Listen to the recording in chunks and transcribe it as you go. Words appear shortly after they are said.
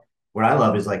what I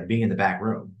love is like being in the back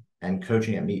room and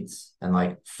coaching at meets and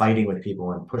like fighting with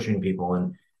people and pushing people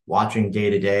and watching day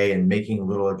to day and making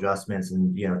little adjustments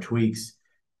and tweaks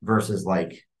versus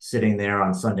like sitting there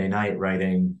on Sunday night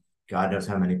writing God knows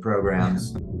how many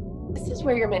programs. This is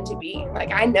where you're meant to be.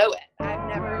 Like, I know it. I've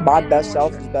never My been best more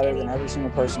self sure is of better than every anything.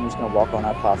 single person who's going to walk on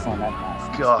that platform at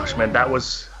Nationals. Gosh, man, that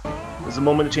was a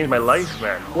moment to change my life,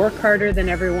 man. Work harder than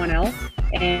everyone else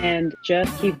and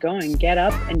just keep going. Get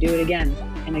up and do it again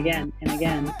and again and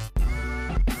again.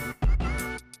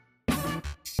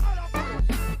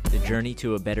 The journey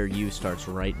to a better you starts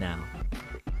right now.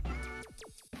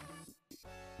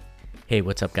 Hey,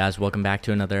 what's up, guys? Welcome back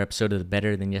to another episode of the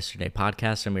Better Than Yesterday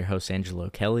podcast. I'm your host, Angelo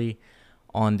Kelly.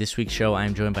 On this week's show,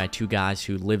 I'm joined by two guys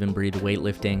who live and breathe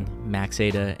weightlifting, Max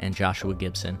Ada and Joshua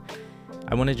Gibson.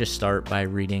 I want to just start by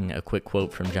reading a quick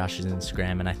quote from Josh's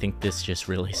Instagram, and I think this just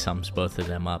really sums both of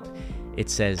them up. It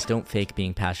says, "Don't fake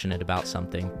being passionate about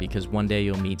something, because one day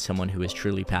you'll meet someone who is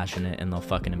truly passionate and they'll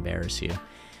fucking embarrass you."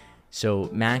 So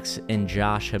Max and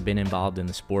Josh have been involved in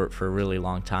the sport for a really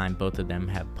long time. Both of them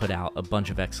have put out a bunch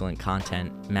of excellent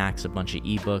content. Max, a bunch of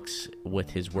ebooks with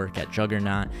his work at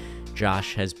Juggernaut.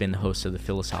 Josh has been the host of the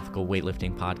Philosophical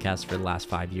Weightlifting podcast for the last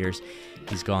 5 years.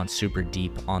 He's gone super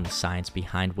deep on the science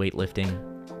behind weightlifting.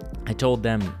 I told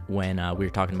them when we were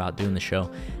talking about doing the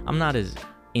show, I'm not as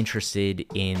interested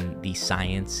in the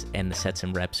science and the sets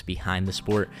and reps behind the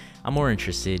sport. I'm more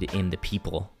interested in the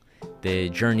people, the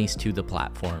journeys to the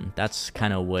platform. That's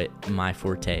kind of what my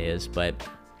forte is, but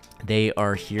they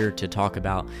are here to talk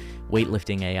about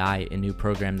Weightlifting AI, a new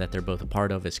program that they're both a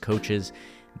part of as coaches.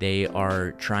 They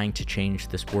are trying to change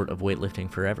the sport of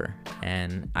weightlifting forever.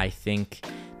 And I think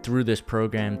through this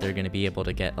program, they're going to be able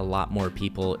to get a lot more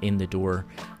people in the door,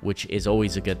 which is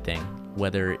always a good thing.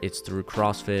 Whether it's through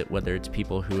CrossFit, whether it's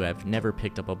people who have never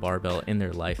picked up a barbell in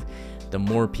their life, the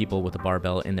more people with a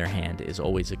barbell in their hand is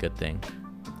always a good thing.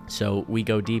 So we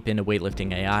go deep into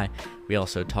Weightlifting AI. We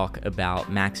also talk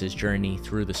about Max's journey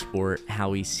through the sport,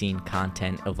 how he's seen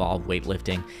content evolve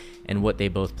weightlifting, and what they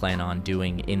both plan on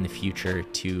doing in the future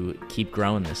to keep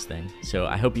growing this thing. So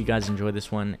I hope you guys enjoy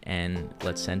this one, and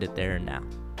let's send it there now.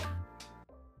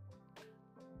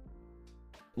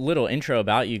 Little intro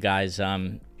about you guys.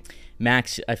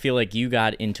 Max, I feel like you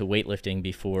got into weightlifting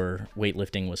before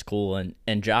weightlifting was cool,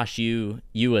 and Josh, you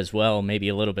as well, maybe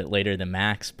a little bit later than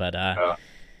Max, but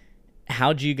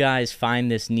how'd you guys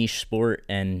find this niche sport,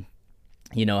 and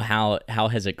how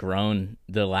has it grown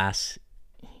the last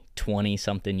 20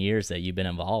 something years that you've been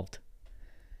involved?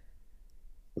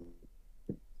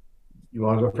 You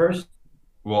want to go first?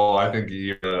 Well, I think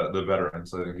you're the veteran,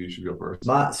 so I think you should go first.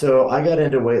 So I got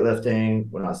into weightlifting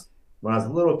when I was a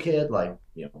little kid, like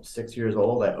 6 years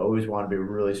old. I always wanted to be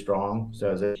really strong, so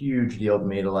it was a huge deal to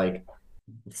me to like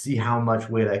see how much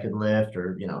weight I could lift,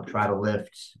 or try to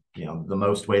lift the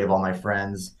most weight of all my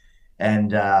friends.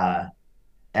 And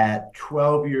at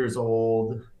 12 years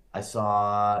old, I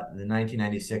saw the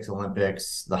 1996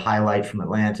 Olympics. The highlight from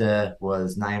Atlanta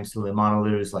was Naim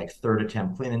Suleimanalu's like third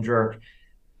attempt clean and jerk,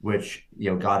 which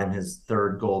got him his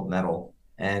third gold medal.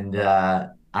 And I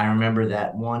remember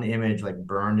that one image like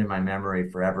burned in my memory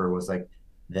forever. Was like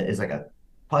that is like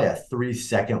probably a 3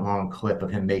 second long clip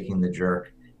of him making the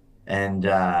jerk. And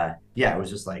yeah, it was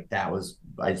just like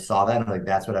I saw that and I'm like,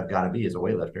 that's what I've got to be as a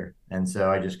weightlifter. And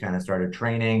so I just kind of started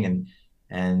training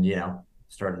and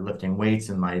started lifting weights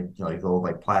and my like little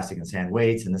like plastic and sand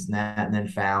weights and this and that, and then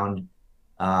found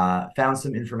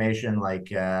some information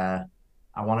like I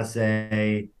want to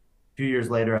say a few years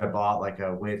later, I bought like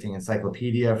a weightlifting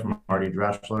encyclopedia from Marty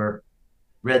Dreschler,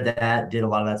 read that, did a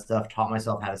lot of that stuff, taught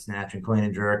myself how to snatch and clean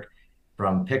and jerk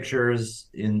from pictures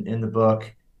in the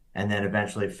book, and then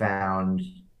eventually found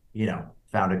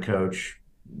a coach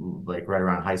like right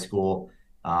around high school,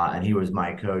 and he was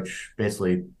my coach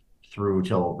basically through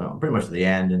till pretty much to the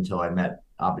end, until I met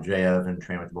Abajev and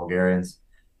trained with the Bulgarians.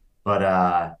 But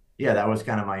yeah, that was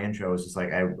kind of my intro. It was just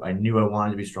like I knew I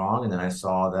wanted to be strong, and then I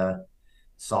saw it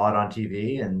on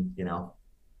TV and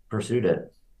pursued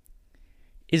it.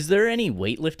 Is there any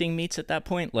weightlifting meets at that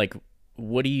point? Like,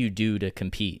 what do you do to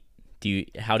compete?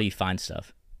 How do you find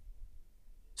stuff?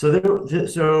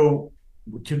 So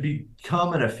to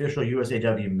become an official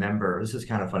USAW member, this is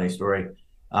kind of a funny story.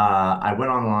 I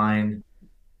went online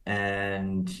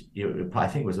and I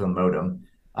think it was a modem.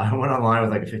 I went online with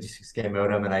like a 56K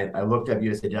modem, and I looked up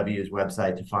USAW's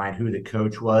website to find who the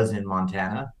coach was in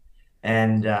Montana,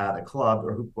 and the club,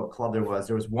 or what club there was.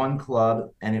 There was one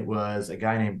club, and it was a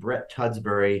guy named Brett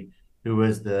Tudsbury, who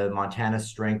was the Montana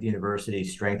Strength University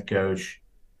strength coach,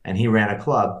 and he ran a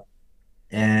club.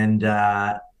 And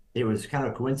it was kind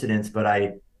of a coincidence, but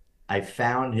I I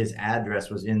found his address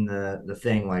was in the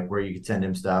thing, like where you could send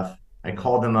him stuff. I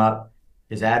called him up.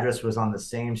 His address was on the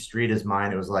same street as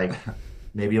mine. It was like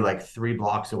maybe like 3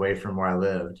 blocks away from where I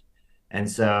lived. And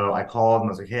so I called him.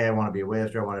 I was like, hey, I want to be a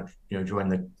weightlifter. I want to,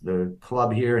 join the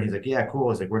club here. And he's like, yeah, cool.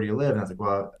 He's like, where do you live? And I was like,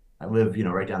 well, I live,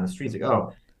 right down the street. He's like,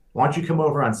 oh, why don't you come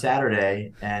over on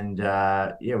Saturday and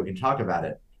yeah, we can talk about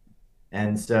it.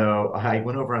 And so I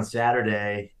went over on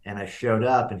Saturday and I showed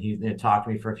up and he talked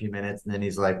to me for a few minutes. And then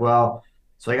he's like, well,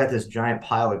 so I got this giant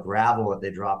pile of gravel that they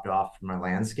dropped off from my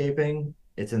landscaping.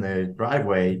 It's in the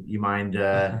driveway. You mind,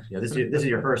 this is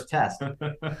your first test.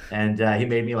 And he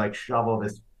made me like shovel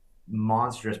this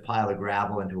monstrous pile of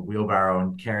gravel into a wheelbarrow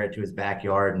and carry it to his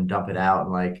backyard and dump it out.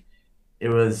 And like, it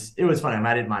was funny. I mean,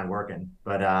 I didn't mind working,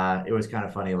 but it was kind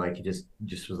of funny. Like he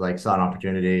just was like, saw an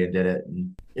opportunity and did it,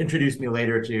 and introduced me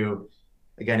later to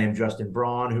a guy named Justin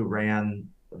Braun, who ran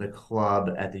the club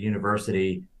at the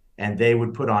university, and they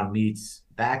would put on meets.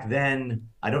 Back then,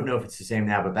 I don't know if it's the same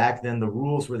now, but back then the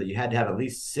rules were that you had to have at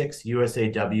least 6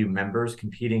 USAW members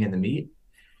competing in the meet.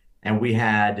 And we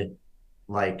had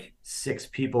like 6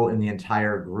 people in the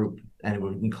entire group, and it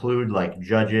would include like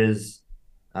judges.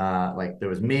 Like there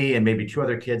was me and maybe 2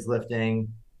 other kids lifting,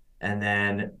 and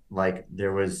then like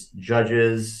there was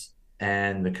judges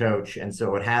and the coach. And so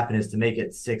what happened is, to make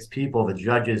it 6 people, the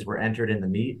judges were entered in the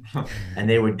meet and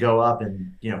they would go up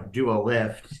and do a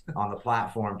lift on the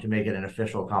platform to make it an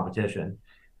official competition.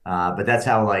 But that's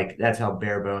how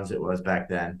bare bones it was back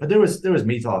then. But there was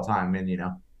meets all the time, and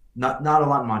not a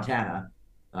lot in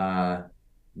Montana.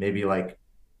 Maybe like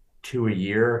 2 a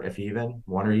year, if even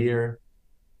 1 a year,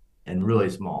 and really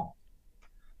small.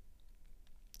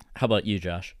 How about you,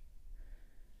 Josh?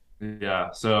 Yeah,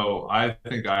 so I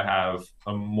think I have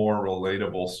a more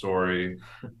relatable story,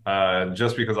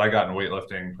 just because I got in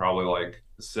weightlifting probably like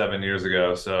 7 years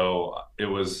ago. So it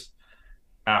was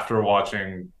after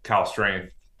watching Cal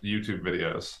Strength YouTube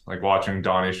videos, like watching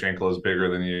Donnie Shankle is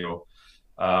bigger than you,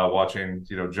 watching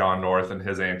John North and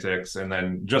his antics, and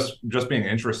then just being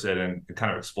interested in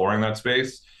kind of exploring that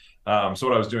space. So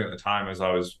what I was doing at the time is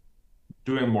I was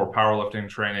doing more powerlifting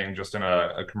training just in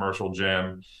a commercial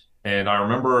gym. And I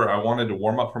remember I wanted to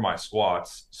warm up for my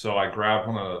squats. So I grabbed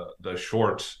one of the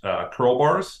short curl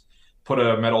bars, put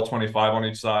a metal 25 on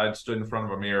each side, stood in front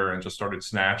of a mirror, and just started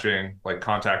snatching, like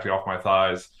contacting off my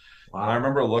thighs. Wow. And I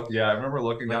remember looking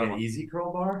like down an easy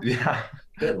curl bar. Yeah.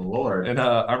 Good Lord. And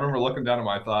I remember looking down at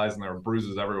my thighs, and there were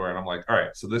bruises everywhere. And I'm like, all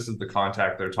right, so this is the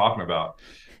contact they're talking about.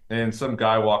 And some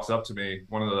guy walks up to me,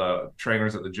 one of the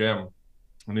trainers at the gym,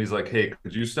 and he's like, hey,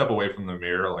 could you step away from the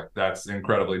mirror? Like, that's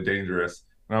incredibly dangerous.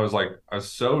 And I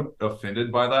was so offended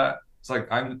by that. It's like,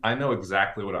 I know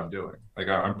exactly what I'm doing. Like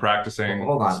I'm practicing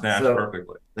snatch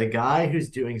perfectly. The guy who's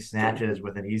doing snatches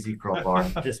with an easy curl bar,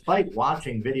 despite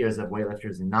watching videos of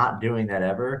weightlifters not doing that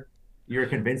ever, you're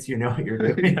convinced you know what you're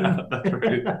doing. Yeah, that's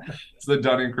right. It's the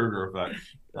Dunning-Kruger effect.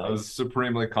 I was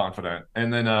supremely confident.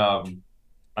 And then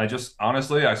I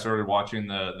started watching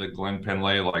the Glenn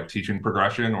Penley like teaching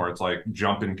progression, where it's like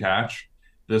jump and catch,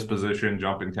 this position,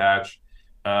 jump and catch.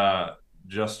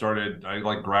 I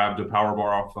like grabbed a power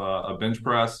bar off a bench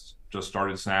press, just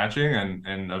started snatching,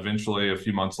 and eventually a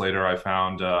few months later I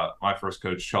found my first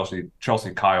coach,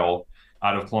 Chelsea Kyle,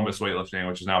 out of Columbus Weightlifting,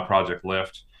 which is now Project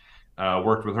Lift.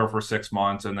 Worked with her for 6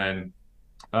 months, and then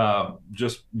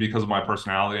just because of my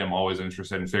personality, I'm always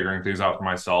interested in figuring things out for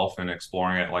myself and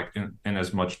exploring it like in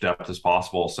as much depth as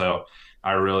possible. So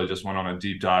I really just went on a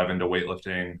deep dive into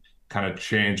weightlifting, kind of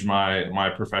changed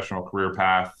my professional career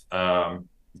path.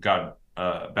 Got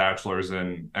a bachelor's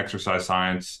in exercise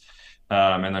science,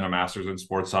 and then a master's in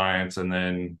sports science, and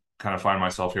then kind of find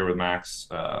myself here with Max,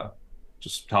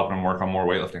 just helping him work on more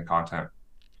weightlifting content.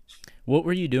 What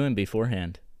were you doing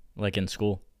beforehand, like in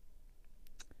school?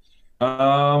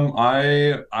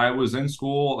 I was in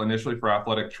school initially for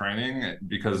athletic training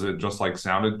because it just like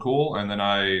sounded cool, and then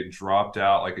I dropped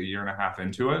out like a year and a half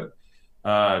into it.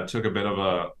 Took a bit of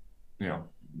a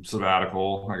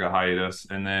sabbatical, like a hiatus,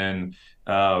 and then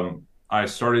I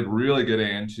started really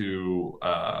getting into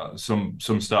some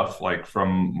stuff like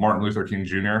from Martin Luther King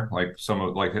Jr. Like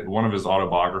one of his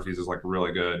autobiographies is like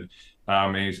really good.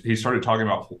 And he started talking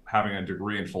about having a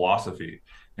degree in philosophy,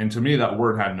 and to me that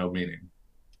word had no meaning.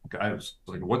 I was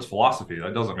like, what's philosophy?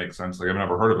 That doesn't make sense. Like I've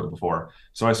never heard of it before.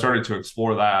 So I started to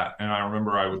explore that. And I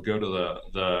remember I would go to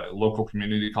the local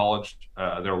community college,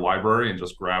 their library, and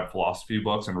just grab philosophy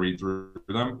books and read through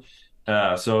them.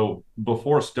 So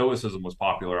before Stoicism was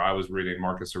popular, I was reading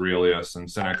Marcus Aurelius and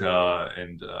Seneca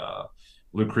and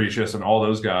Lucretius and all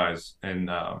those guys. And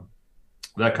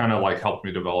that kind of like helped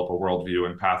me develop a worldview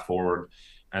and path forward.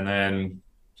 And then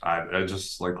I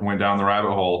just like went down the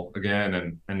rabbit hole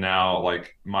again, and now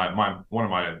like my one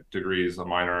of my degrees, a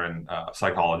minor in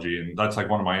psychology, and that's like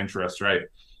one of my interests, right?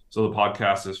 So the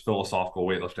podcast is philosophical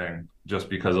weightlifting, just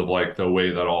because of like the way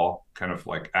that all kind of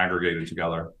like aggregated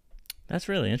together. That's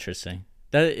really interesting.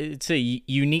 That it's a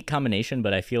unique combination,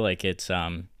 but I feel like it's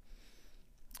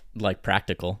like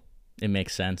practical. It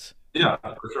makes sense. Yeah,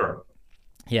 for sure.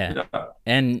 Yeah.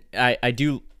 And I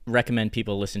do recommend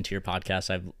people listen to your podcast.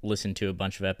 I've listened to a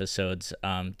bunch of episodes.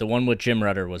 The one with Jim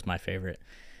Rutter was my favorite.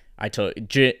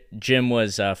 Jim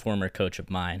was a former coach of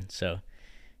mine, so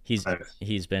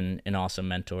he's been an awesome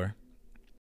mentor.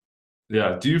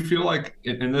 Yeah. Do you feel like,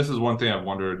 and this is one thing I've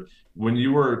wondered, when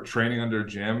you were training under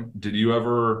Jim, did you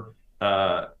ever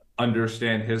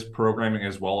understand his programming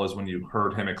as well as when you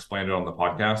heard him explain it on the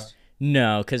podcast?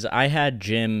 No, because I had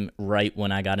Jim right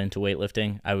when I got into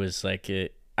weightlifting. I was like,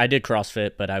 I did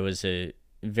CrossFit, but I was a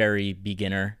very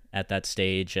beginner at that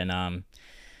stage, and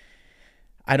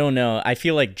I don't know. I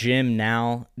feel like Jim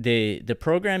now, the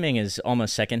programming is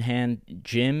almost secondhand.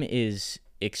 Jim is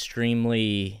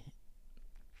extremely,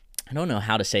 I don't know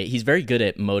how to say it. He's very good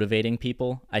at motivating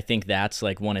people. I think that's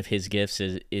like one of his gifts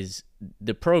is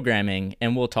the programming,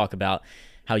 and we'll talk about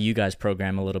how you guys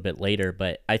program a little bit later,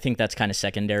 but I think that's kind of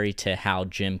secondary to how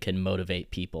Jim can motivate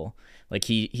people. Like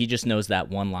he just knows that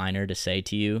one-liner to say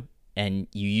to you, and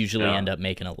you usually end up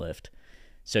making a lift.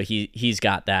 So he's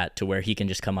got that to where he can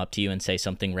just come up to you and say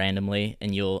something randomly,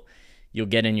 and you'll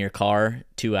get in your car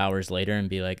 2 hours later and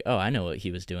be like, oh, I know what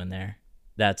he was doing there.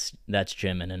 That's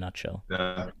Jim in a nutshell.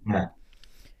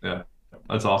 Yeah.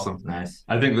 That's awesome. Nice.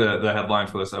 I think the headline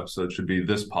for this episode should be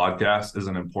 "This podcast is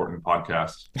an important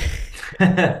podcast."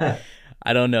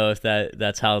 I don't know if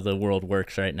that's how the world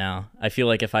works right now. I feel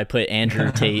like if I put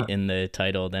Andrew Tate in the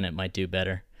title, then it might do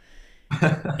better.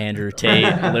 Andrew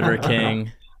Tate, Liver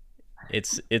King.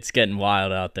 It's getting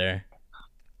wild out there.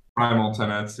 Primal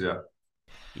tenets, yeah.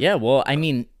 Yeah, well, I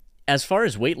mean, as far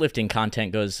as weightlifting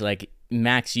content goes, like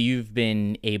Max, you've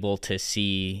been able to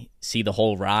see the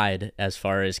whole ride as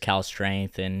far as Cal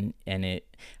Strength and it.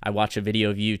 I watched a video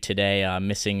of you today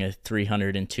missing a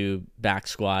 302 back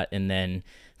squat and then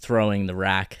throwing the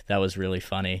rack. That was really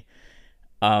funny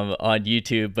on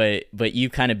YouTube. But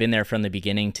you've kind of been there from the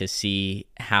beginning to see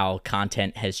how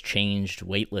content has changed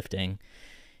weightlifting,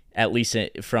 at least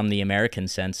from the American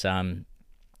sense.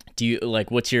 Do you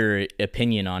what's your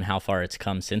opinion on how far it's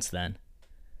come since then?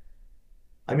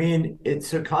 I mean, it's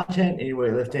so content in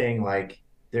weightlifting, like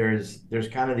there's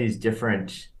kind of these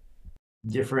different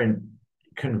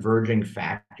converging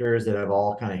factors that have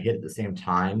all kind of hit at the same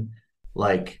time.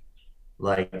 Like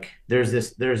there's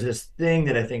this thing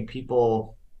that I think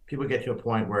people get to a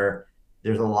point where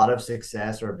there's a lot of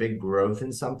success or a big growth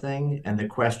in something, and the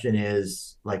question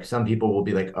is, like, some people will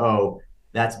be like, oh,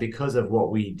 that's because of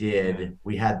what we did,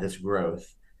 we had this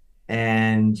growth.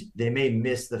 And they may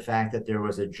miss the fact that there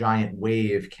was a giant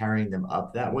wave carrying them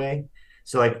up that way.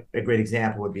 So like a great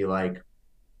example would be like,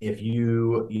 if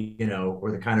you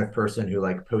were the kind of person who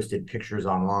like posted pictures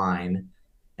online,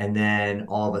 and then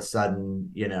all of a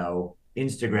sudden,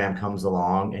 Instagram comes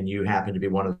along and you happen to be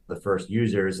one of the first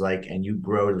users, like, and you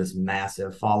grow to this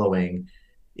massive following,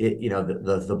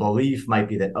 the belief might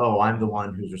be that, oh, I'm the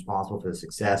one who's responsible for the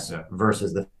success,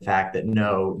 versus the fact that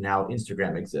no, now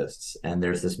Instagram exists and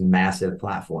there's this massive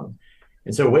platform.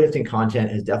 And so weightlifting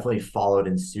content has definitely followed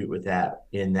in suit with that,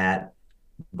 in that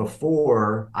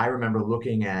before, I remember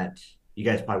looking at, you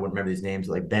guys probably wouldn't remember these names,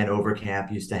 like Ben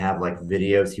Overcamp used to have like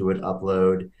videos he would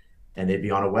upload, and they'd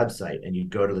be on a website, and you'd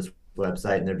go to this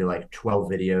website and there'd be like 12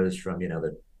 videos from,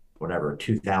 the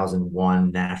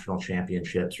 2001 national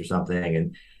championships or something,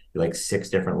 and like 6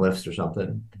 different lifts or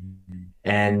something.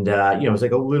 And it was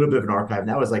like a little bit of an archive, and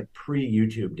that was like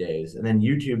pre-YouTube days. And then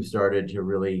YouTube started to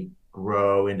really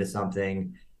grow into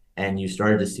something, and you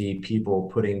started to see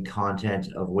people putting content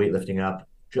of weightlifting up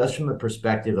just from the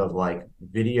perspective of like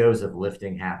videos of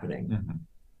lifting happening.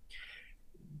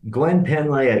 Glenn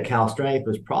Penley at Cal Strength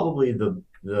was probably the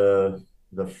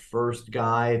first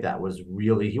guy that was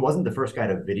really, he wasn't the first guy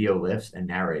to video lifts and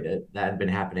narrate it. That had been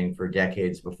happening for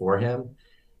decades before him,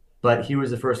 but he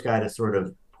was the first guy to sort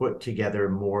of put together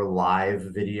more live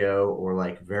video or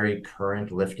like very current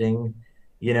lifting,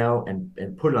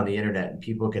 and put it on the internet, and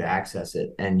people could access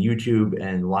it, and YouTube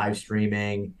and live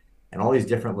streaming and all these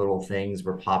different little things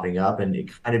were popping up. And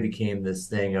it kind of became this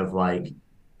thing of like,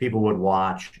 people would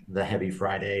watch the Heavy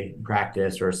Friday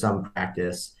practice or some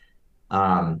practice.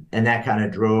 And that kind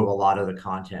of drove a lot of the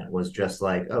content, was just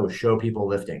like, oh, show people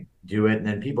lifting, do it. And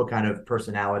then people kind of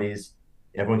personalities,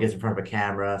 everyone gets in front of a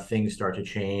camera, things start to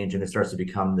change, and it starts to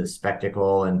become this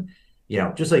spectacle. And,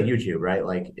 just like YouTube, right?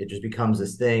 Like it just becomes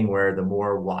this thing where the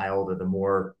more wild or the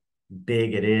more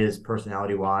big it is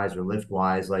personality wise or lift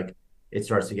wise, like it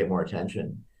starts to get more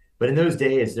attention. But in those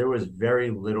days, there was very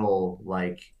little,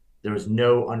 like, there was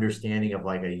no understanding of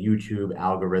like a YouTube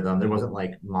algorithm. There wasn't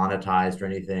like monetized or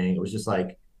anything. It was just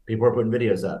like people were putting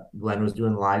videos up. Glenn was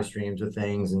doing live streams of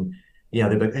things, and they'd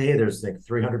be like, hey, there's like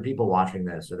 300 people watching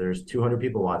this, or there's 200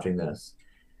 people watching this.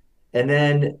 And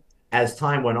then as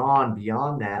time went on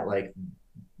beyond that, like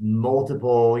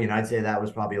multiple, I'd say that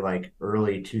was probably like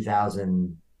early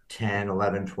 2010,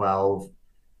 11, 12.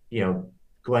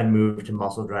 Glenn moved to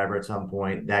Muscle Driver at some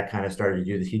point. That kind of started to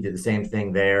do this. He did the same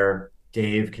thing there.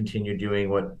 Dave continued doing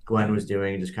what Glenn was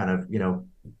doing, just kind of,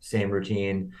 same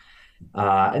routine.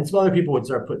 And some other people would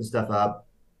start putting stuff up.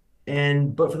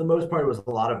 But for the most part, it was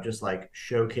a lot of just like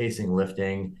showcasing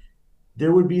lifting.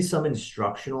 There would be some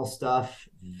instructional stuff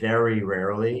very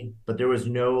rarely, but there was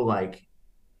no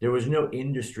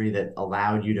industry that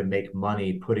allowed you to make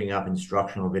money putting up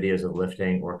instructional videos of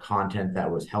lifting or content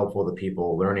that was helpful to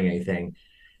people learning anything.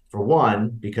 For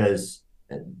one, because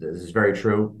this is very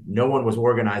true, no one was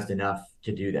organized enough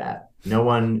to do that. No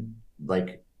one,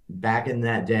 like back in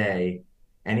that day,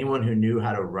 anyone who knew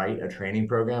how to write a training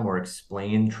program or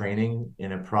explain training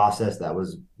in a process that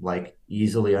was like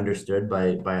easily understood by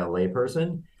a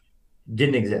layperson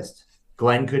didn't exist.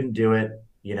 Glenn couldn't do it.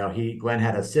 Glenn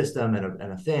had a system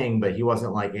and a thing, but he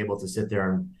wasn't like able to sit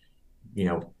there and,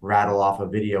 rattle off a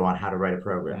video on how to write a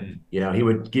program. He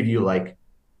would give you like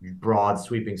broad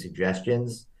sweeping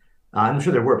suggestions. I'm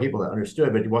sure there were people that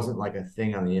understood, but it wasn't like a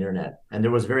thing on the internet. And there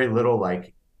was very little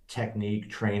like technique,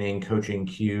 training, coaching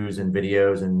cues and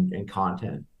videos and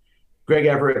content. Greg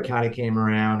Everett kind of came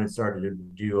around and started to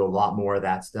do a lot more of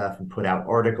that stuff and put out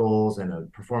articles and a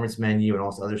performance menu and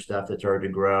also other stuff that started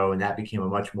to grow. And that became a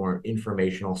much more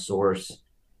informational source.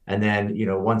 And then,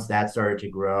 once that started to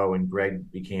grow and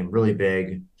Greg became really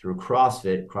big through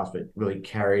CrossFit really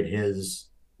carried his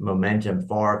momentum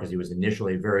far because he was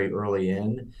initially very early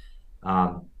in.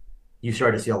 You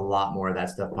started to see a lot more of that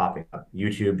stuff popping up.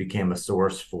 YouTube became a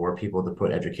source for people to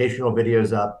put educational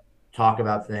videos up, talk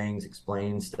about things,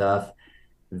 explain stuff.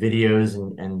 Videos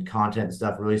and content and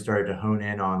stuff really started to hone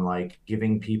in on like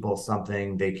giving people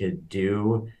something they could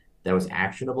do that was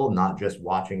actionable, not just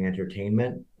watching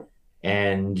entertainment.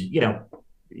 And,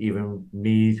 even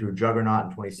me through Juggernaut in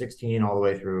 2016, all the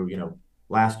way through,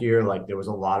 last year, like there was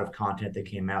a lot of content that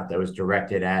came out that was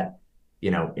directed at,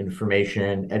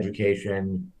 information,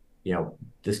 education,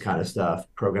 this kind of stuff,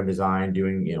 program design,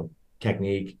 doing,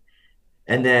 technique.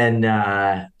 And then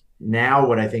now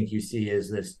what I think you see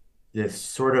is this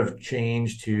sort of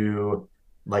change to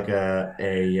like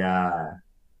a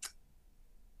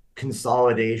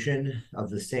consolidation of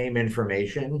the same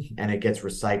information, and it gets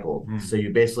recycled. So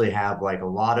you basically have like a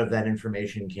lot of that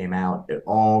information came out. It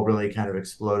all really kind of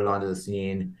exploded onto the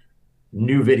scene.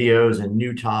 New videos and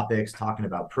new topics talking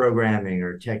about programming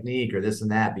or technique or this and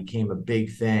that became a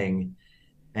big thing.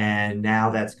 And now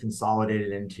that's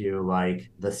consolidated into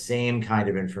like the same kind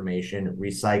of information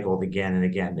recycled again and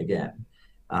again and again.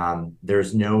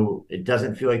 It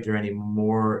doesn't feel like there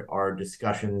anymore are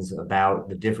discussions about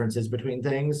the differences between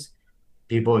things.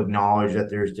 People acknowledge that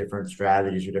there's different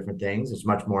strategies or different things. It's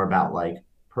much more about like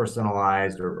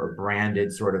personalized or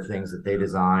branded sort of things that they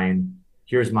design.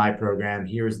 Here's my program.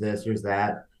 Here's this, here's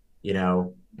that.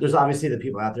 There's obviously the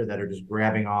people out there that are just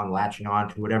latching on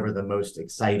to whatever the most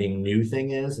exciting new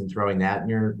thing is and throwing that in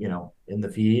your, in the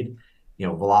feed,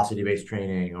 velocity-based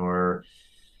training or,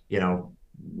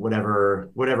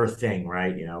 whatever thing,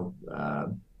 right?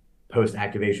 Post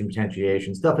activation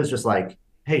potentiation stuff is just like,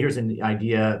 hey, here's an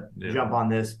idea, jump on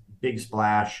this, big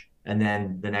splash, and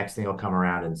then the next thing will come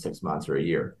around in 6 months or a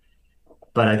year.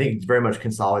 But I think it's very much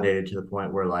consolidated to the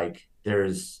point where like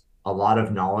there's a lot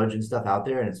of knowledge and stuff out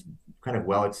there, and it's kind of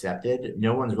well accepted.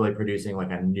 No one's really producing like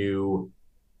a new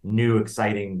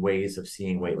exciting ways of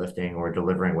seeing weightlifting or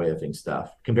delivering weightlifting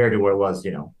stuff compared to what it was,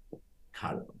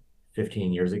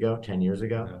 15 years ago, 10 years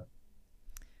ago.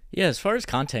 Yeah, as far as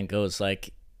content goes,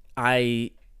 like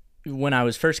when I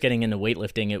was first getting into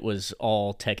weightlifting, it was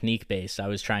all technique based. I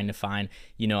was trying to find,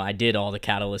 I did all the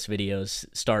Catalyst videos,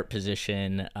 start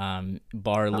position,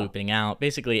 bar looping out,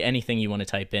 basically anything you want to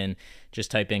type in, just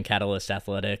type in Catalyst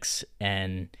Athletics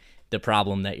and the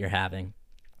problem that you're having.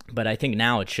 But I think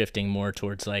now it's shifting more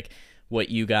towards like what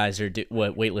you guys are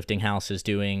what Weightlifting House is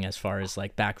doing as far as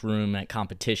like back room at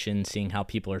competition, seeing how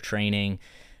people are training.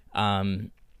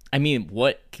 I mean,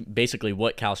 what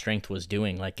Cal Strength was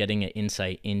doing, like getting an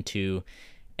insight into,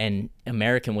 and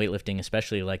American weightlifting,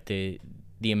 especially like the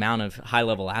the amount of high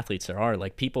level athletes there are,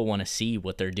 like people want to see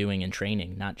what they're doing in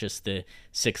training, not just the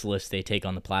 6 lifts they take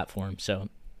on the platform. So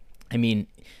I mean,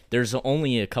 there's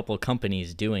only a couple of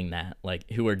companies doing that, like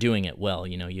who are doing it well.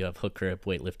 You know, you have Hook Grip,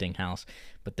 Weightlifting House,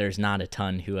 but there's not a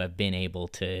ton who have been able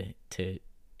to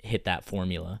hit that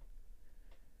formula.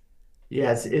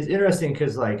 Yeah, it's interesting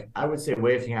because like I would say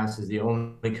Weightlifting House is the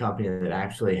only company that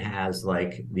actually has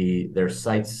like their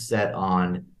sights set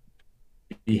on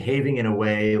behaving in a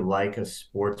way like a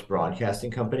sports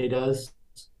broadcasting company does.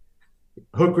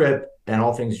 Hook Grip and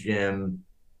All Things Gym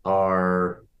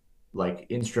are like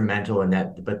instrumental in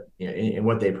that, but you know, in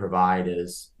what they provide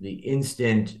is the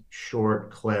instant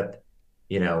short clip,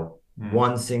 you know,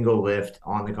 one single lift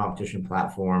on the competition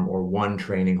platform or one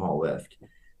training hall lift.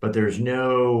 But there's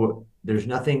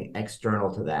nothing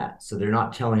external to that. So they're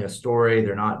not telling a story,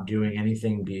 they're not doing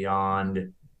anything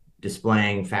beyond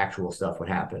displaying factual stuff, what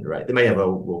happened, right? They may have a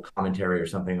little commentary or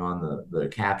something on the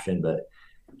caption, but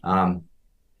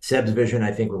Seb's vision,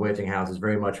 I think, with Weightlifting House is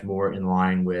very much more in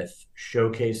line with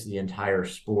showcase the entire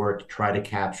sport, try to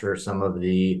capture some of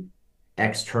the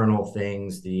external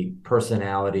things, the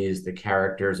personalities, the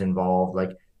characters involved,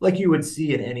 like you would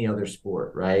see in any other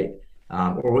sport, right?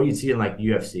 Or what you'd see in like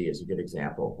UFC is a good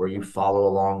example, where you follow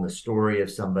along the story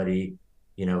of somebody.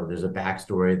 You know, there's a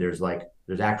backstory, there's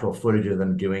actual footage of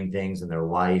them doing things in their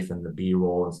life and the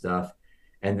B-roll and stuff.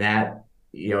 And that,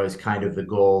 you know, is kind of the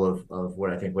goal of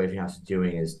what I think Weightlifting House is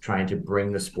doing, is trying to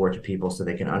bring the sport to people so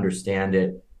they can understand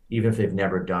it, even if they've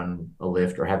never done a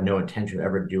lift or have no intention of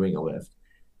ever doing a lift.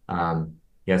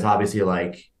 It's obviously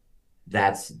like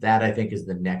that I think is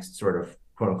the next sort of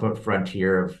quote unquote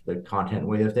frontier of the content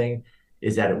weightlifting,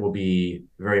 is that it will be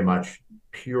very much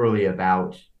purely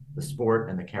about the sport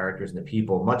and the characters and the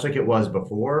people, much like it was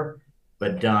before,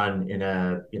 but done in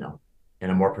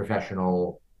a more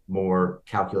professional, more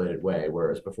calculated way.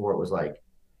 Whereas before it was like,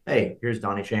 hey, here's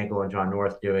Donnie Shankle and John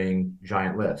North doing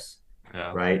giant lifts.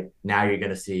 Yeah. Right now you're going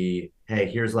to see, hey,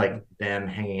 here's like them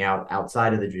hanging out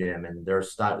outside of the gym and their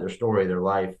story, their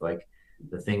life, like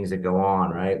the things that go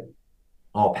on, right?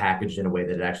 All packaged in a way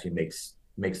that it actually makes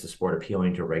the sport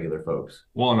appealing to regular folks.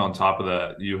 Well, and on top of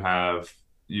that, you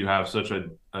have such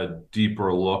a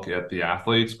deeper look at the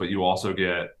athletes, but you also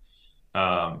get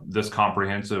this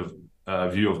comprehensive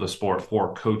view of the sport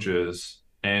for coaches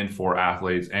and for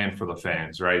athletes and for the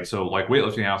fans, right? So like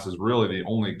Weightlifting House is really the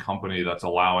only company that's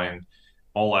allowing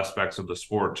all aspects of the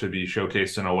sport to be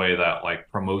showcased in a way that like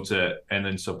promotes it and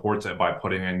then supports it by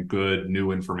putting in good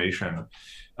new information.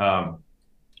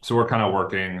 So we're kind of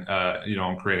working,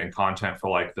 on creating content for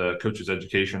like the coaches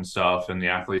education stuff and the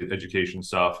athlete education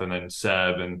stuff. And then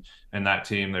Seb and that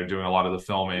team, they're doing a lot of the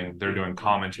filming, they're doing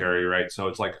commentary, right? So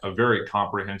it's like a very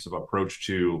comprehensive approach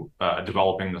to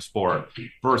developing the sport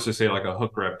versus say like a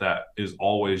Hook Grip that is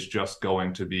always just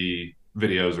going to be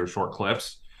videos or short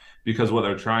clips, because what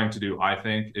they're trying to do, I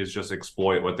think, is just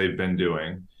exploit what they've been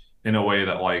doing in a way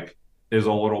that like is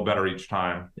a little better each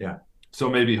time. Yeah. So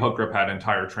maybe Hook Grip had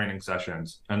entire training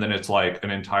sessions, and then it's like an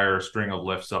entire string of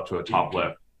lifts up to a top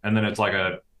lift. And then it's like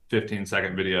a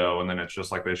 15-second video, and then it's just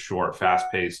like this short,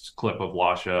 fast-paced clip of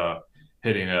Lasha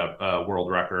hitting a world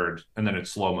record, and then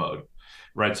it's slow mode,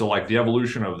 right? So like the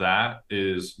evolution of that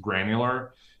is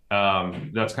granular.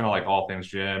 That's kind of like All Things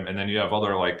Gym. And then you have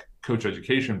other like coach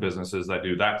education businesses that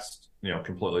do that,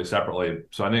 completely separately.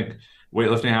 So I think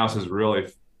Weightlifting House is really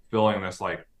filling this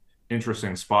like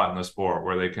interesting spot in the sport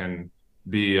where they can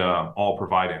be all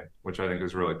providing, which I think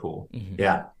is really cool. Mm-hmm.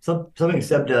 Yeah. Something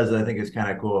Seb does that I think is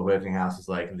kind of cool at Weightlifting House is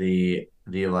like the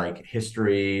like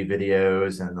history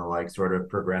videos and the like sort of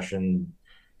progression,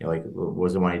 like what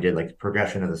was the one he did, like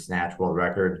progression of the snatch world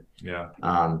record. Yeah.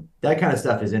 That kind of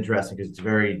stuff is interesting because it's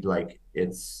very like,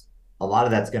 it's a lot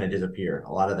of that's going to disappear.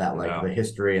 A lot of that, like the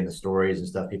history and the stories and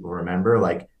stuff people remember,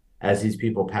 like as these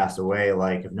people pass away,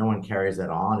 like if no one carries that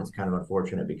on, it's kind of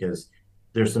unfortunate because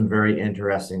there's some very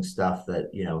interesting stuff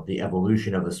that, the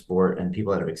evolution of the sport and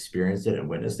people that have experienced it and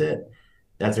witnessed it,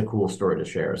 that's a cool story to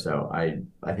share. So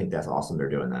I think that's awesome they're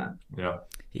doing that. Yeah.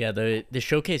 Yeah, the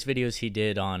showcase videos he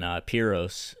did on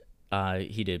Pyros,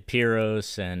 he did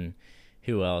Pyros and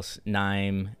who else?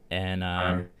 Naim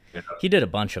and he did a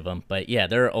bunch of them, but yeah,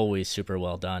 they're always super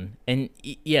well done. And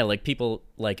yeah, like people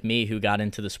like me who got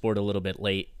into the sport a little bit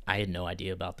late, I had no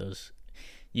idea about those.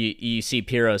 You see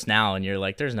Pyros now and you're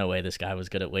like, there's no way this guy was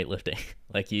good at weightlifting.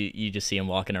 Like you just see him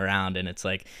walking around and it's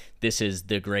like, this is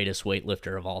the greatest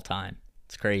weightlifter of all time.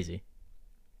 It's crazy.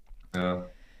 Yeah.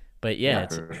 But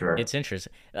it's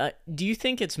interesting. Do you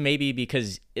think it's maybe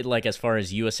because as far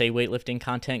as USA weightlifting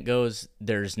content goes,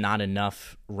 there's not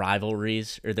enough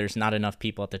rivalries or there's not enough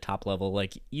people at the top level?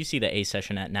 Like you see the A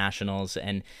session at nationals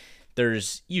and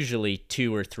there's usually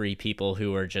 2 or 3 people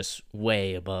who are just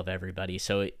way above everybody.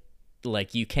 So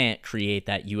like you can't create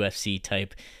that UFC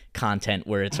type content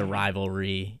where it's a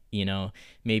rivalry, you know,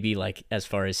 maybe like as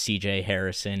far as CJ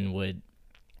Harrison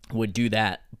would do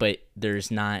that, but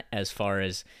there's not as far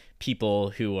as people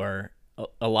who are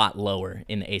a lot lower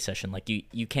in the A session. Like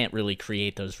you can't really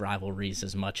create those rivalries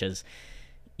as much as,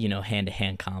 you know,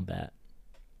 hand-to-hand combat.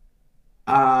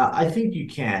 I think you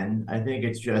can. I think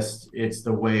it's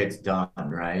the way it's done,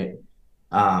 right?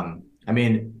 I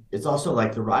mean, it's also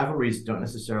like the rivalries don't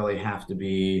necessarily have to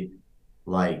be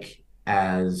like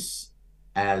as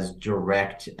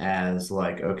direct as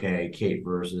like, okay, Kate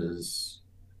versus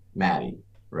Maddie,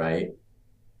 right?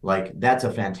 Like that's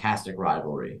a fantastic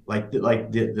rivalry. Like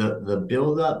the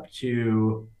build up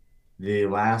to the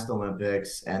last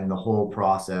Olympics and the whole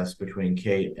process between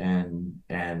Kate and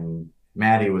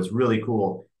Maddie was really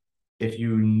cool if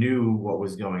you knew what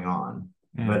was going on,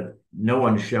 but no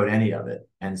one showed any of it.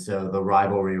 And so the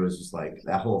rivalry was just like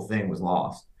that whole thing was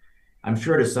lost. I'm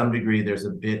sure to some degree there's a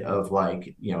bit of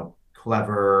like, you know,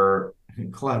 clever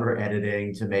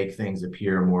editing to make things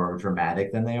appear more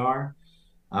dramatic than they are.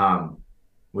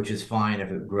 Which is fine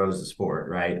if it grows the sport,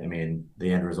 right? I mean,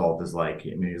 the end result is like,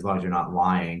 I mean, as long as you're not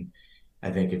lying, I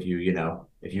think if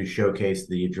you showcase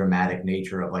the dramatic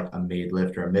nature of like a made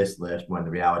lift or a missed lift, when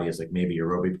the reality is like maybe your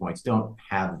Roby points don't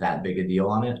have that big a deal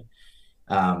on it,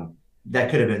 that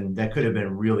could have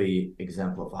been really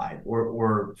exemplified,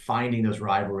 or finding those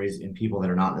rivalries in people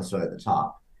that are not necessarily at the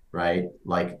top, right?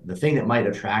 Like the thing that might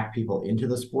attract people into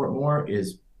the sport more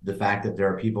is the fact that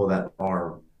there are people that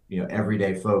are, you know,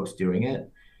 everyday folks doing it,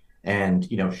 and,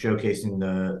 you know,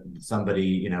 showcasing somebody,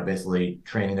 you know, basically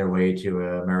training their way to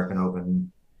an American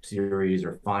Open series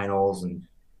or finals, and,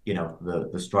 you know,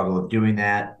 the struggle of doing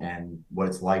that and what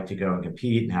it's like to go and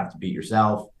compete and have to beat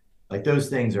yourself. Like those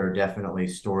things are definitely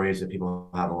stories that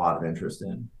people have a lot of interest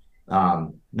in.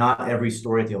 Not every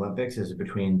story at the Olympics is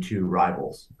between 2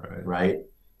 rivals, right?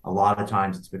 A lot of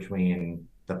times it's between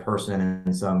the person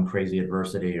and some crazy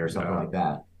adversity or something like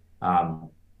that.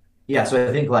 Yeah, so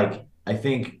I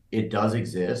think it does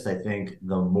exist. I think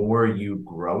the more you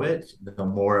grow it, the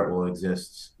more it will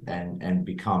exist and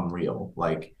become real.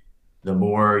 Like the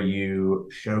more you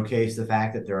showcase the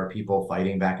fact that there are people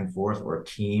fighting back and forth, or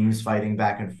teams fighting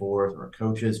back and forth, or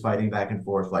coaches fighting back and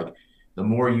forth, like the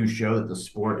more you show that the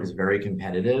sport is very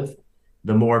competitive,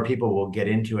 the more people will get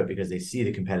into it because they see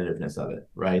the competitiveness of it,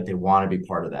 right? They want to be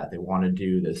part of that. They want to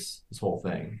do this whole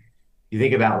thing. You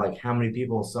think about like how many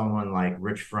people someone like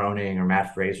Rich Froning or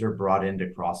Matt Fraser brought into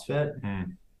CrossFit.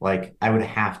 Like I would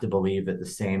have to believe that the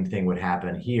same thing would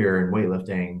happen here in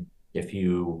weightlifting if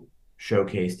you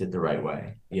showcased it the right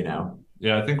way, you know?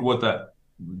 Yeah, I think what that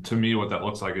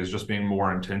looks like is just being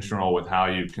more intentional with how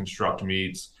you construct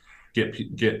meets,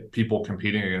 get people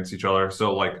competing against each other.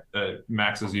 So like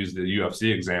Max has used the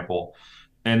UFC example,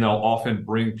 and they'll often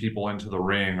bring people into the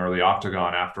ring or the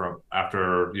octagon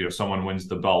after you know someone wins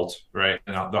the belt, right?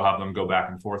 And they'll have them go back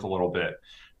and forth a little bit,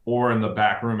 or in the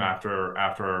back room after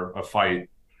a fight.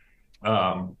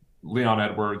 Leon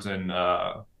Edwards and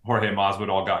Jorge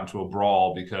Masvidal got into a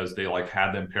brawl because they like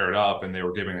had them paired up and they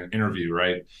were giving an interview,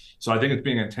 right? So I think it's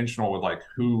being intentional with like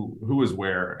who is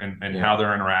where and how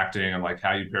they're interacting and like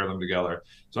how you pair them together.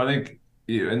 So I think,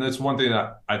 and that's one thing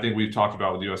that I think we've talked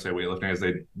about with USA Weightlifting, is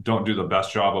they don't do the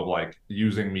best job of like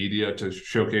using media to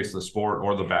showcase the sport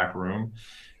or the back room.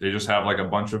 They just have like a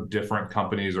bunch of different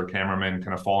companies or cameramen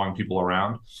kind of following people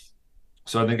around.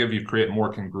 So I think if you create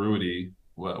more congruity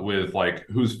with like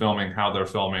who's filming, how they're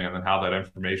filming, and then how that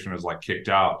information is like kicked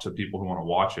out to people who want to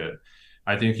watch it,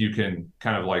 I think you can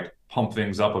kind of like pump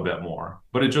things up a bit more.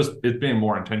 But it's being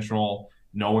more intentional,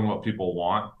 knowing what people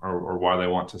want or why they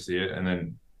want to see it, and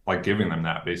then like giving them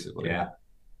that basically. Yeah.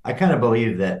 I kind of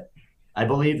believe that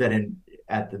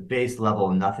at the base level,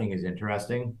 nothing is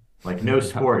interesting. Like no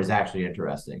sport is actually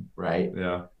interesting, right?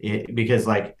 Yeah. Because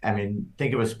like, I mean,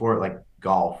 think of a sport like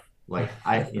golf. Like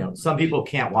some people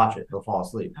can't watch it; they'll fall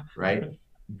asleep, right?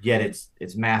 Yet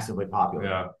it's massively popular.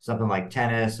 Yeah. Something like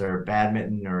tennis or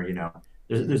badminton, or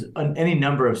there's any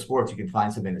number of sports you can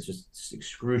find something that's just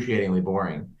excruciatingly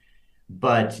boring,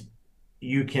 but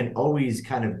you can always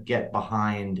kind of get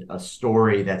behind a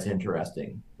story that's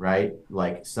interesting, right?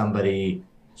 Like somebody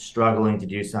struggling to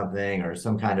do something or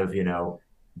some kind of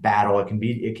battle.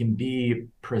 It can be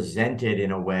presented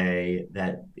in a way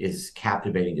that is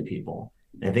captivating to people.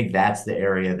 I think that's the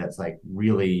area that's like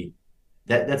really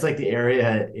that's like the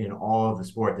area in all of the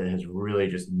sport that has really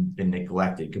just been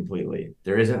neglected completely.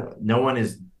 No one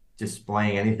is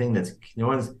displaying anything no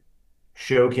one's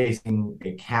showcasing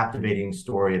a captivating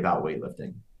story about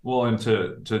weightlifting. Well, and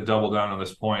to double down on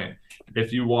this point,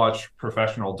 if you watch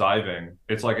professional diving,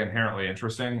 it's like inherently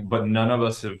interesting, but none of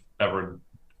us have ever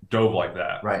dove like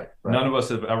that. Right. None of us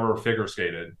have ever figure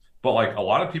skated, but like a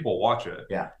lot of people watch it.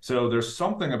 Yeah. So there's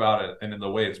something about it and in the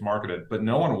way it's marketed, but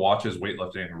no one watches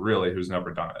weightlifting really who's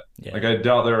never done it. Yeah. Like I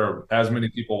doubt there are as many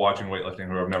people watching weightlifting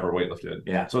who have never weightlifted.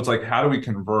 Yeah. So it's like, how do we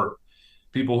convert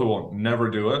people who will never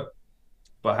do it,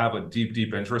 but have a deep,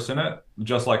 deep interest in it?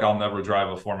 Just like I'll never drive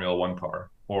a Formula One car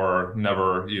or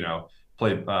never,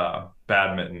 play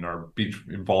badminton or beach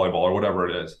volleyball or whatever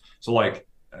it is. So like,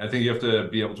 I think you have to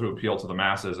be able to appeal to the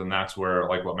masses, and that's where,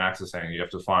 like what Max is saying, you have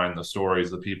to find the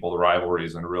stories, the people, the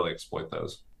rivalries, and really exploit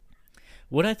those.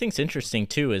 What I think's interesting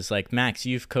too is, like, Max,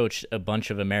 you've coached a bunch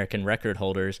of American record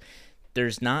holders.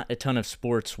 There's not a ton of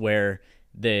sports where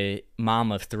the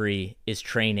mom of three is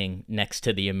training next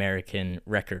to the American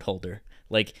record holder.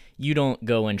 Like, you don't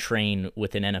go and train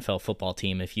with an NFL football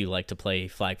team if you like to play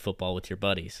flag football with your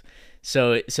buddies.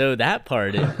 So that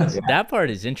part is, that part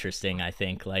is interesting, I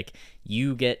think. Like,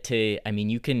 you get to, I mean,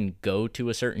 you can go to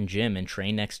a certain gym and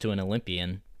train next to an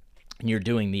Olympian, and you're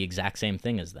doing the exact same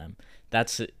thing as them.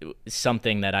 That's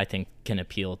something that I think can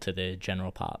appeal to the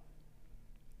general pop.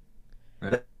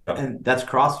 And that's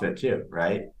CrossFit too,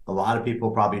 right? A lot of people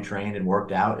probably trained and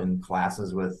worked out in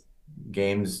classes with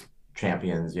games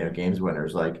champions, games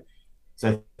winners. Like, so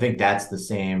I think that's the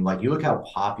same. Like, you look how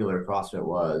popular CrossFit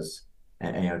was,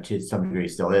 and to some degree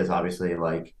still is, obviously.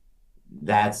 Like,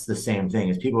 that's the same thing,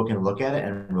 is people can look at it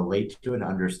and relate to it and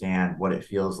understand what it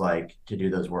feels like to do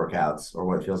those workouts, or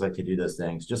what it feels like to do those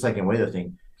things. Just like in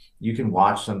weightlifting, you can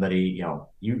watch somebody,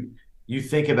 you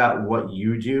think about what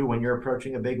you do when you're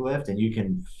approaching a big lift, and you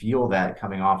can feel that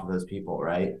coming off of those people,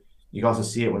 right? You can also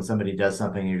see it when somebody does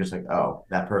something and you're just like, oh,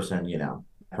 that person,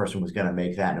 person was going to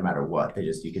make that no matter what.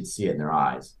 You could see it in their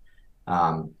eyes.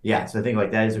 So I think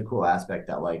like that is a cool aspect,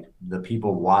 that like the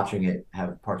people watching it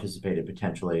have participated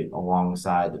potentially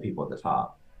alongside the people at the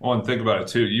top. Well, and think about it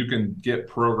too. You can get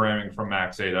programming from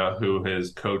Max Ada, who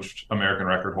has coached American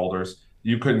record holders.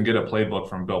 You couldn't get a playbook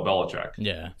from Bill Belichick.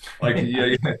 Yeah. Like,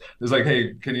 it's like,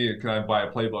 hey, can I buy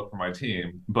a playbook for my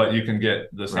team? But you can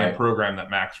get the same program that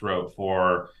Max wrote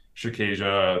for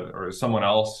Shikasia or someone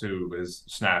else who is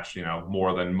snatched,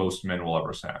 more than most men will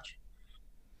ever snatch.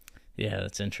 Yeah,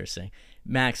 that's interesting.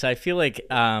 Max, I feel like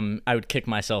I would kick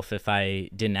myself if I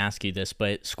didn't ask you this,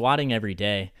 but squatting every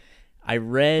day, I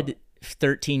read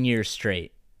 13 years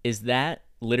straight. Is that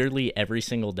literally every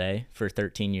single day for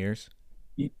 13 years?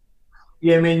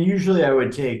 Yeah, I mean, usually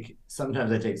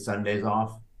sometimes I take Sundays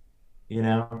off,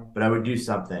 but I would do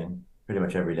something pretty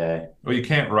much every day. Well, you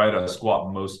can't write a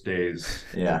squat most days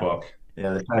book.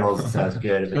 Yeah, the title sounds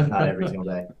good, but it's not every single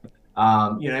day.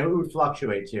 It would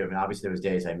fluctuate too. I mean, obviously there was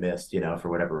days I missed, for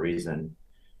whatever reason.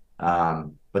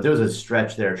 But there was a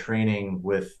stretch there training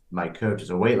with my coach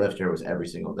as a weightlifter. It was every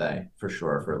single day for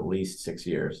sure, for at least 6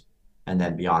 years. And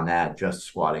then beyond that, just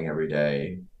squatting every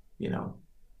day,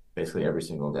 basically every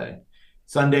single day.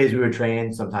 Sundays we would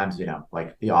train. Sometimes,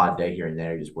 like the odd day here and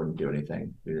there, you just wouldn't do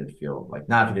anything. We didn't feel like,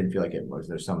 not if you didn't feel like it was,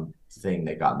 there's something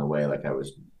that got in the way, like I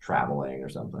was traveling or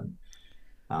something.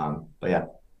 But yeah.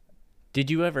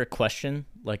 Did you ever question,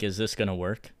 like, is this going to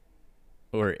work?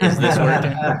 Or is this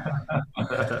working?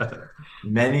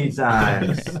 Many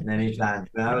times. When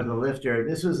I was a lifter,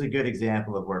 this was a good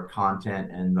example of where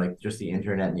content and like just the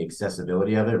internet and the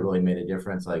accessibility of it really made a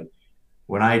difference. Like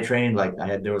when I trained, like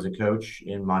there was a coach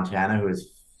in Montana who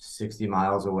was 60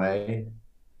 miles away,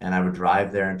 and I would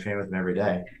drive there and train with him every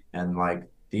day. And like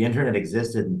the internet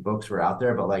existed and books were out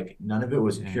there, but like none of it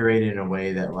was curated in a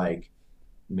way that like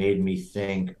made me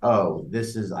think, oh,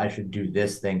 I should do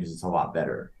this thing because it's a lot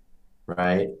better,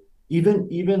 right?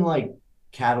 Even like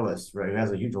Catalyst, right, who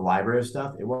has a huge library of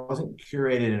stuff, it wasn't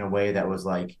curated in a way that was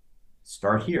like,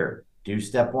 start here, do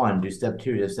step 1, do step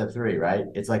 2, do step 3, right?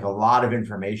 It's like a lot of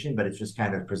information, but it's just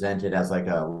kind of presented as like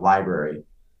a library,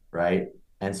 right?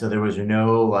 And so there was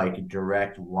no like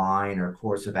direct line or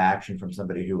course of action from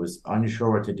somebody who was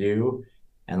unsure what to do.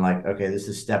 And like, okay, this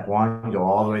is step 1, go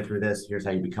all the way through this. Here's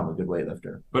how you become a good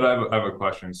weightlifter. But I have a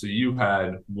question. So you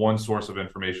had one source of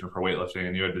information for weightlifting,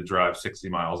 and you had to drive 60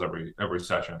 miles every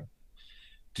session.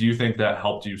 Do you think that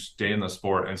helped you stay in the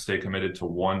sport and stay committed to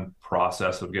one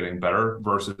process of getting better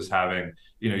versus having,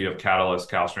 you have Catalyst,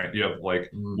 CalStrength, you have like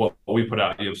what we put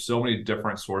out, you have so many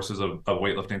different sources of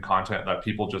weightlifting content that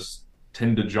people just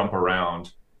tend to jump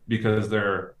around because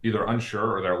they're either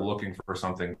unsure or they're looking for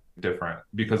something different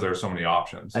because there are so many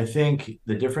options? I think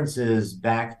the difference is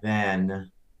back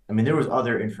then, I mean, there was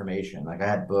other information. Like I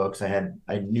had books, I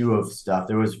knew of stuff.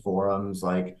 There was forums,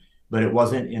 but it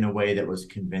wasn't in a way that was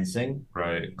convincing.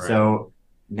 Right. So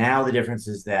Now the difference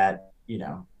is that,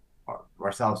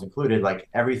 ourselves included, like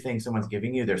everything someone's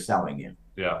giving you, they're selling you.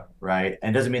 Yeah. Right.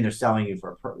 And it doesn't mean they're selling you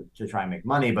to try and make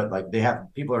money, but like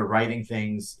people are writing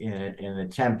things in an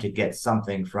attempt to get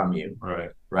something from you.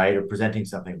 Right. Right. Or presenting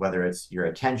something, whether it's your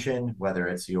attention, whether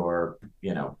it's your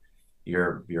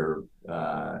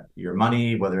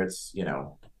money, whether it's,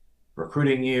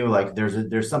 recruiting you. Like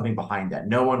there's something behind that.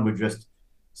 No one would just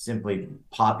simply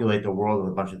populate the world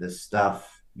with a bunch of this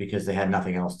stuff because they had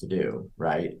nothing else to do.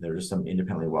 Right. They're just some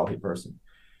independently wealthy person.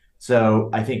 So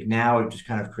I think now it just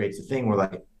kind of creates a thing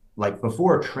where like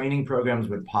before, training programs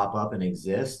would pop up and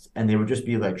exist, and they would just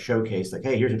be like showcased, like,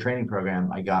 hey, here's a training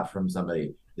program I got from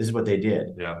somebody. This is what they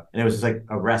did. Yeah. And it was just like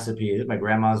a recipe. This is my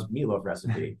grandma's meatloaf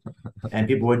recipe. And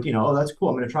people would, oh, that's cool,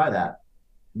 I'm going to try that.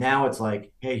 Now it's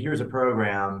like, hey, here's a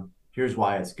program. Here's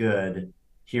why it's good.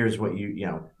 Here's what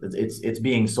it's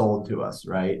being sold to us,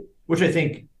 right? Which I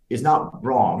think is not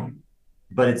wrong.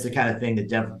 But it's the kind of thing that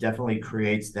definitely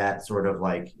creates that sort of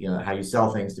like, how you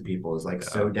sell things to people is like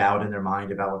sow doubt in their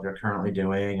mind about what they're currently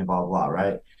doing and blah, blah, blah,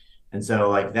 right? And so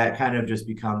like that kind of just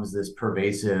becomes this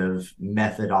pervasive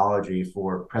methodology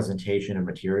for presentation of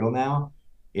material now,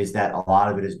 is that a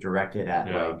lot of it is directed at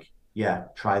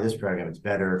try this program, it's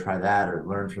better, try that, or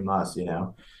learn from us,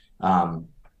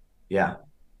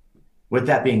 With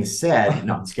that being said,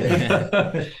 no, I'm just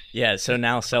kidding. Yeah, so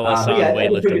now sell us on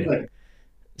weightlifting.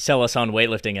 Sell us on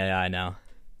weightlifting AI now.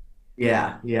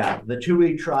 Yeah. The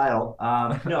 2-week trial.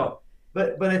 No,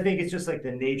 but I think it's just like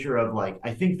the nature of like,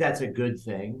 I think that's a good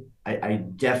thing. I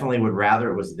definitely would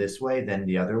rather it was this way than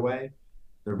the other way.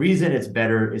 The reason it's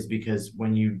better is because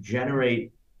when you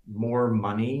generate more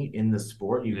money in the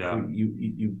sport,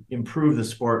 you improve the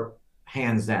sport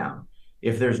hands down.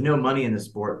 If there's no money in the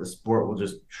sport will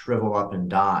just shrivel up and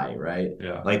die, right?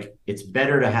 Yeah. Like it's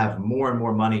better to have more and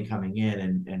more money coming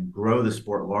in and grow the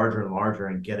sport larger and larger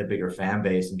and get a bigger fan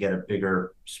base and get a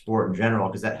bigger sport in general,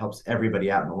 because that helps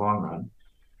everybody out in the long run.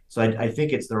 So I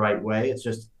think it's the right way. It's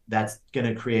just that's going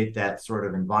to create that sort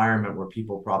of environment where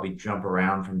people probably jump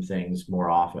around from things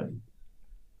more often.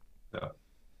 Yeah.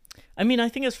 I mean, I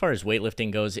think as far as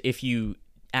weightlifting goes, if you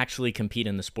actually compete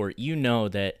in the sport,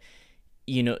 that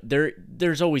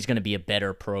there's always going to be a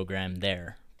better program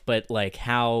there, but like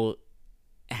how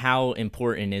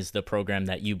important is the program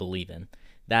that you believe in?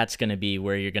 That's going to be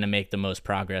where you're going to make the most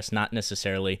progress, not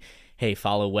necessarily, hey,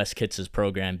 follow Wes Kitz's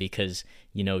program because,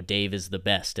 Dave is the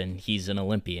best and he's an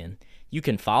Olympian. You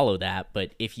can follow that,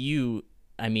 but if you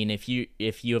have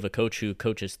a coach who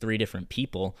coaches 3 different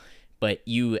people, but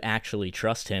you actually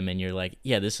trust him and you're like,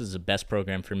 yeah, this is the best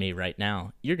program for me right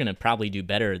now, you're going to probably do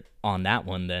better on that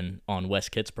one than on Wes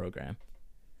Kitt's program.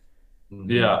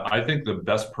 Yeah, I think the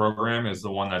best program is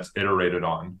the one that's iterated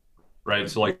on, right?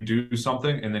 So like do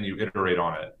something and then you iterate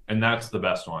on it. And that's the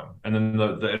best one. And then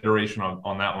the iteration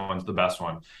on that one's the best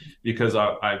one. Because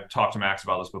I've talked to Max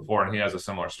about this before and he has a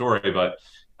similar story, but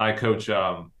I coach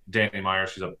Danny Meyer.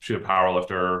 She's a power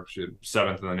lifter. She's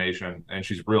 7th in the nation, and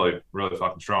she's really, really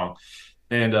fucking strong.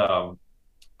 And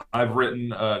I've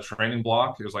written a training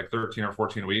block. It was like 13 or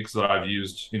 14 weeks that I've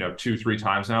used, 2-3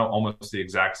 times now, almost the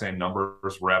exact same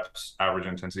numbers, reps, average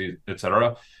intensity,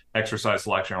 etc., exercise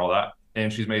selection, all that.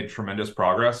 And she's made tremendous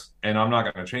progress. And I'm not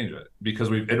going to change it because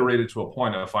we've iterated to a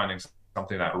point of finding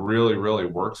something that really, really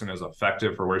works and is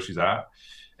effective for where she's at.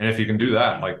 And if you can do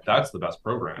that, like that's the best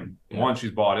program. One,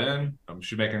 she's bought in,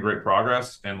 she's making great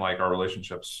progress, and like our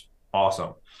relationship's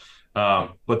awesome.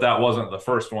 But that wasn't the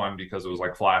first one because it was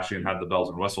like flashy and had the bells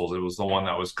and whistles. It was the one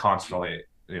that was constantly,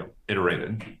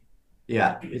 iterated.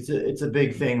 Yeah, it's a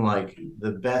big thing. Like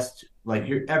the best, like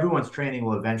everyone's training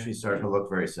will eventually start to look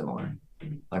very similar.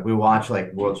 Like we watch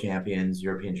like world champions,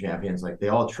 European champions, like they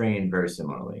all train very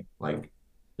similarly. Like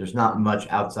there's not much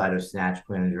outside of snatch,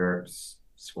 clean and jerks,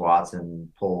 squats and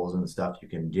pulls and stuff you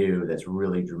can do that's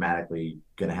really dramatically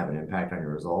going to have an impact on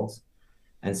your results.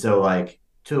 And so like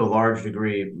to a large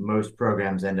degree, most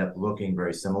programs end up looking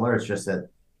very similar. It's just that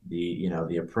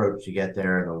the approach to get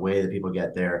there and the way that people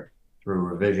get there through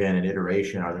revision and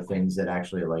iteration are the things that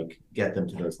actually like get them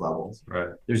to those levels. Right.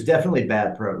 There's definitely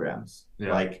bad programs.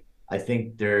 Yeah. Like I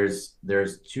think there's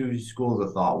 2 schools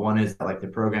of thought. One is that like the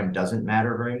program doesn't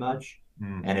matter very much.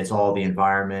 And it's all the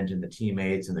environment and the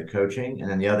teammates and the coaching.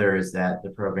 And then the other is that the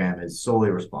program is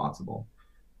solely responsible.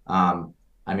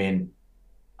 I mean,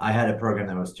 I had a program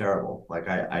that was terrible. Like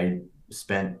I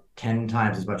spent 10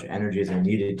 times as much energy as I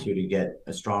needed to get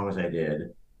as strong as I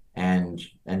did and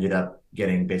ended up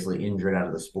getting basically injured out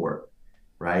of the sport.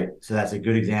 Right. So that's a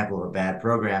good example of a bad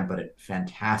program, but a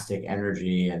fantastic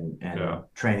energy and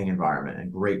training environment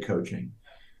and great coaching.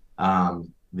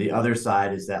 The other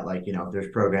side is that, like, if there's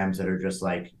programs that are just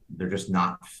like, they're just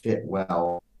not fit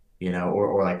well,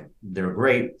 or like they're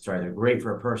great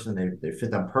for a person, they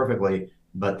fit them perfectly,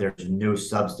 but there's no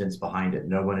substance behind it.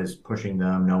 No one is pushing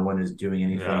them, no one is doing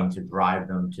anything to drive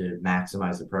them to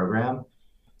maximize the program.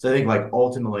 So I think, like,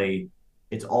 ultimately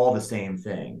it's all the same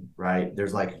thing, right?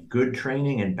 There's like good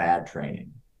training and bad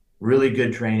training. Really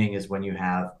good training is when you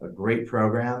have a great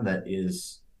program that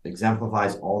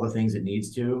exemplifies all the things it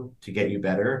needs to get you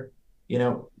better,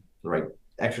 the right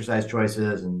exercise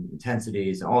choices and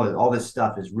intensities, and all this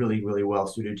stuff is really, really well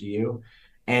suited to you.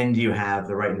 And you have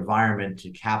the right environment to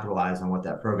capitalize on what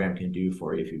that program can do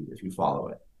for you if you follow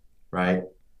it, right?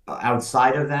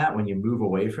 Outside of that, when you move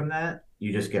away from that,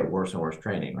 you just get worse and worse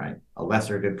training, right? A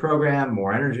lesser good program,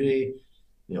 more energy,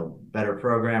 better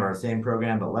program, or same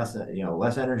program, but less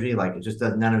energy. Like, it just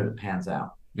does, none of it pans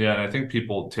out. Yeah, and I think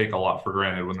people take a lot for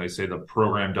granted when they say the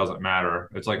program doesn't matter.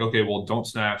 It's like, okay, well, don't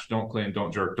snatch, don't clean,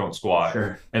 don't jerk, don't squat,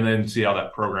 Sure. And then see how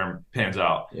that program pans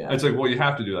out. Yeah. It's like, well, you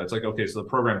have to do that. It's like, okay, so the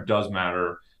program does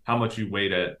matter, how much you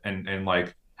weight it, and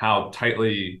like how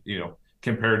tightly,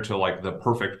 compared to like the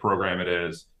perfect program it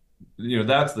is,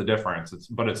 that's the difference.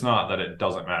 But it's not that it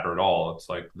doesn't matter at all. It's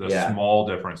like the small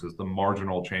differences, the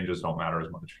marginal changes don't matter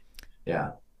as much.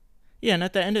 Yeah. Yeah, and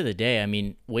at the end of the day, I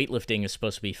mean, weightlifting is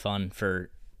supposed to be fun for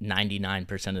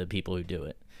 99% of the people who do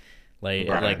it.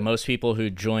 Like most people who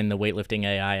join the Weightlifting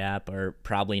AI app are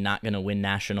probably not going to win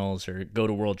nationals or go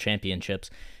to world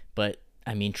championships, but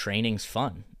I mean, training's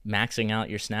fun. Maxing out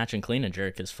your snatch and clean and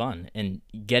jerk is fun, and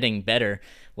getting better.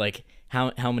 Like,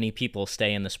 how many people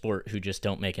stay in the sport who just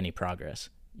don't make any progress?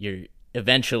 You're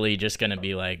eventually just going to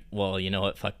be like, well, you know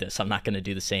what, fuck this, I'm not going to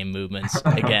do the same movements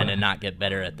again and not get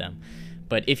better at them.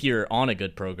 But if you're on a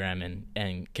good program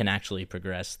and can actually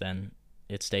progress, then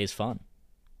it stays fun.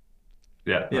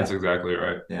 Yeah, that's exactly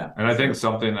right. Yeah. And I think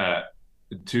something that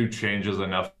too changes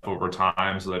enough over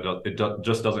time so that it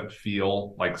just doesn't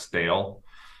feel like stale.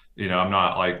 I'm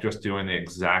not like just doing the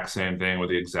exact same thing with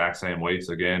the exact same weights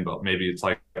again, but maybe it's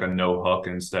like a no hook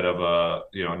instead of a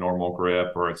normal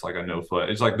grip, or it's like a no foot.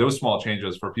 It's like those small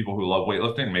changes for people who love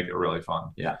weightlifting make it really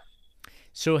fun. Yeah.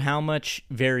 So how much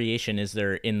variation is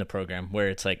there in the program where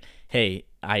it's like, hey,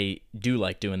 I do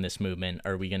like doing this movement.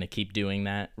 Are we going to keep doing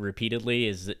that repeatedly?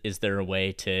 Is there a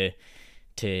way to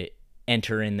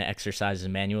enter in the exercises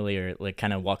manually, or like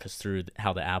kind of walk us through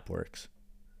how the app works?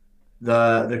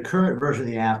 The current version of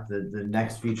the app, the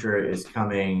next feature is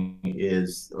coming,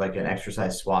 is like an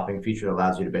exercise swapping feature that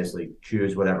allows you to basically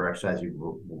choose whatever exercise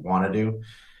you want to do.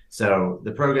 So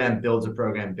the program builds a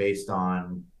program based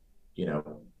on,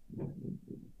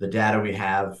 the data we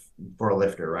have for a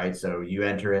lifter, right? So you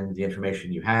enter in the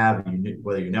information you have,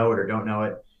 whether you know it or don't know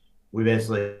it. We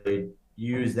basically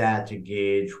use that to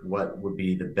gauge what would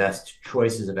be the best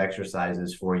choices of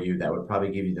exercises for you that would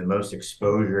probably give you the most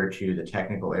exposure to the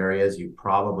technical areas you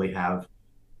probably have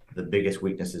the biggest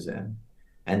weaknesses in.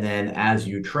 And then as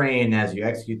you train, as you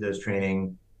execute those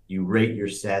training, you rate your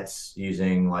sets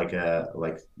using like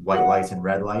white lights and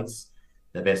red lights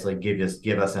that basically give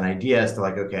us an idea as to,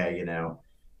 like, okay,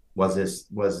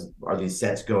 are these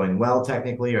sets going well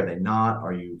technically? Are they not?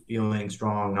 Are you feeling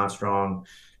strong, not strong?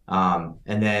 And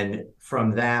then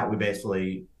from that, we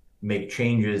basically make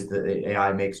changes. The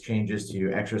AI makes changes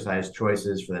to exercise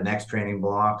choices for the next training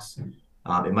blocks.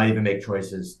 It might even make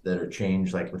choices that are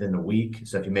changed like within the week.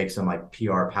 So if you make some like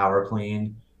PR power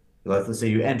clean, let's say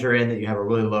you enter in that you have a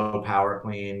really low power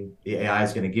clean, the AI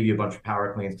is going to give you a bunch of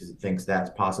power cleans because it thinks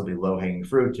that's possibly low hanging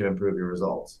fruit to improve your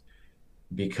results.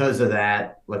 Because of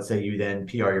that, let's say you then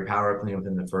PR your power clean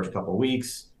within the first couple of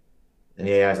weeks, and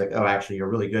the AI is like, oh, actually, you're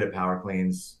really good at power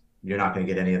cleans. You're not going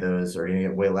to get any of those, or you're going to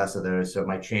get way less of those. So it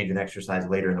might change an exercise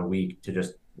later in the week to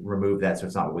just remove that, so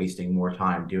it's not wasting more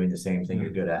time doing the same thing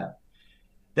you're good at.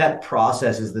 That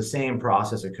process is the same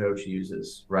process a coach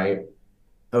uses, right?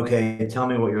 Okay, tell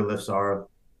me what your lifts are,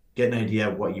 get an idea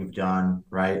of what you've done,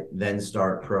 right? Then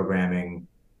start programming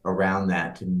around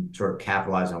that to sort of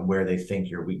capitalize on where they think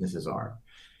your weaknesses are.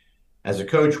 As a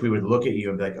coach, we would look at you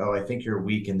and be like, oh, I think you're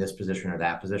weak in this position or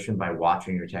that position by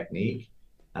watching your technique.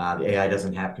 The AI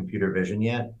doesn't have computer vision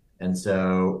yet. And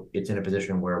so it's in a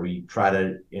position where we try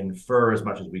to infer as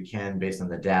much as we can based on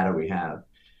the data we have.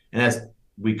 And as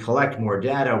we collect more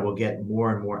data, we'll get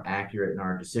more and more accurate in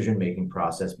our decision-making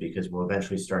process, because we'll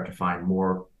eventually start to find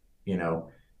more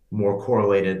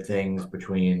correlated things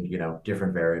between,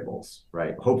 different variables,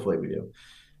 right? Hopefully we do.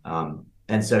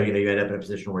 And so, you end up in a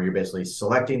position where you're basically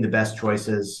selecting the best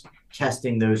choices,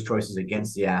 testing those choices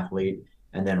against the athlete,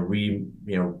 and then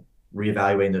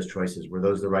reevaluating those choices. Were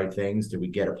those the right things? Did we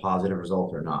get a positive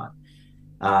result or not?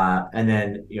 And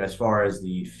then, as far as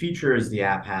the features the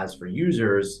app has for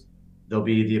users, there'll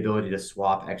be the ability to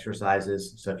swap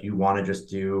exercises. So if you want to just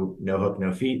do no hook,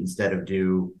 no feet instead of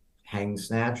do hang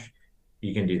snatch,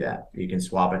 you can do that. You can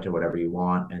swap it to whatever you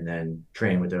want and then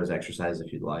train with those exercises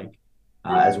if you'd like.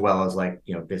 As well as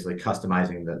basically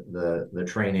customizing the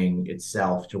training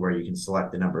itself to where you can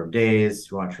select the number of days.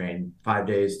 If you want to train 5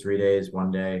 days, 3 days, 1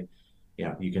 day,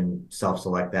 you can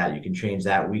self-select that. You can change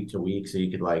that week to week. So you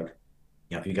could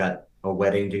if you got a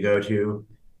wedding to go to,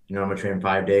 I'm going to train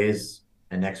 5 days,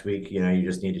 and next week, you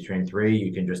just need to train 3.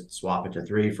 You can just swap it to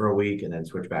 3 for a week and then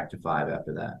switch back to 5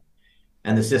 after that.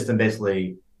 And the system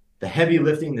basically, the heavy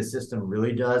lifting the system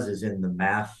really does is in the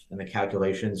math and the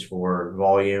calculations for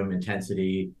volume,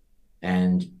 intensity,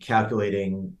 and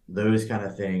calculating those kind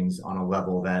of things on a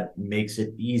level that makes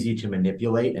it easy to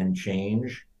manipulate and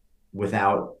change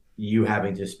without you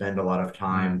having to spend a lot of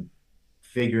time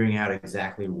figuring out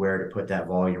exactly where to put that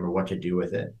volume or what to do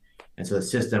with it. And so the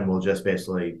system will just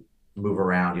basically move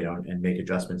around, and make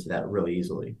adjustments to that really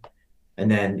easily. And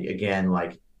then again,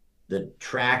 the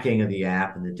tracking of the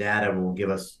app and the data will give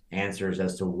us answers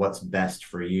as to what's best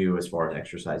for you as far as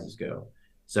exercises go.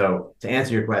 So to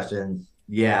answer your question,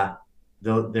 yeah,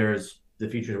 there's the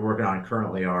features we're working on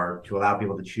currently are to allow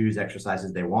people to choose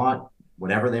exercises they want,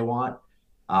 whatever they want.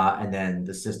 And then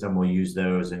the system will use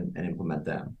those and implement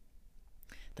them.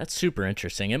 That's super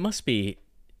interesting. It must be,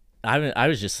 I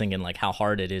was just thinking how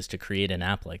hard it is to create an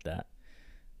app like that.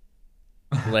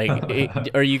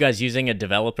 Are you guys using a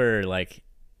developer, or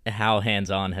how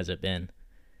hands-on has it been?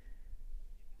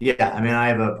 Yeah, I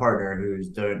have a partner who's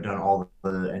done all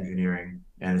the engineering,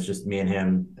 and it's just me and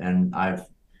him. And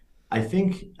I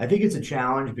think it's a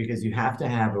challenge because you have to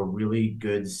have a really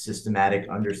good systematic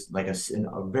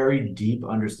a very deep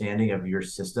understanding of your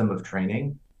system of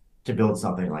training to build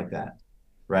something like that,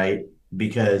 right?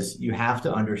 Because you have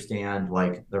to understand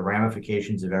the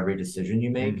ramifications of every decision you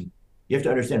make. You have to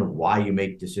understand why you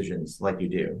make decisions like you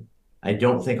do. I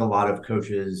don't think a lot of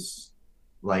coaches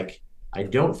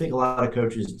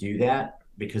do that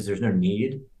because there's no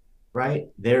need, right?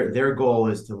 Their goal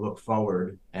is to look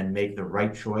forward and make the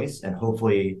right choice, and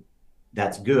hopefully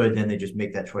that's good. Then they just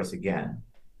make that choice again.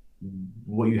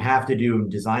 What you have to do in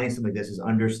designing something like this is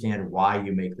understand why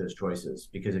you make those choices,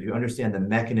 because if you understand the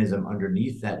mechanism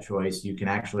underneath that choice, you can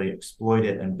actually exploit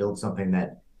it and build something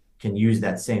that can use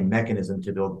that same mechanism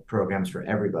to build programs for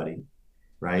everybody,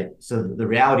 right? So the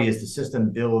reality is the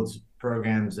system builds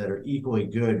programs that are equally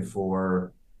good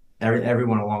for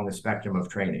everyone along the spectrum of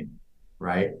training,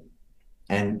 right?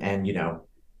 And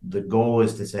the goal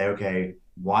is to say, okay,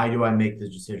 why do I make this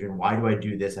decision? Why do I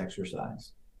do this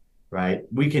exercise? Right?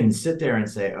 We can sit there and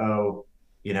say, oh,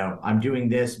 I'm doing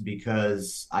this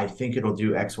because I think it'll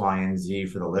do X, Y, and Z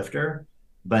for the lifter,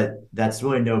 but that's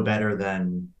really no better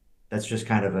than, that's just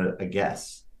kind of a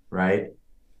guess, right?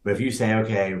 But if you say,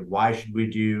 okay, why should we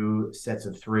do sets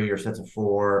of 3 or sets of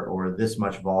 4 or this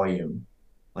much volume?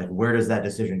 Where does that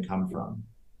decision come from?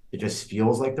 It just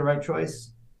feels like the right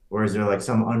choice? Or is there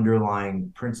some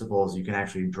underlying principles you can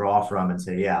actually draw from and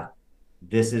say, yeah,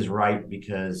 this is right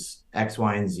because X,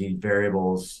 Y, and Z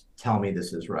variables tell me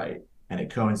this is right. And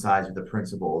it coincides with the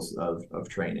principles of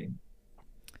training.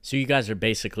 So you guys are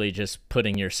basically just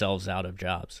putting yourselves out of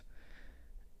jobs.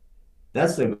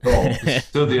 That's the goal.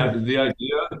 So the idea,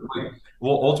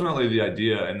 ultimately the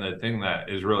idea and the thing that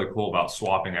is really cool about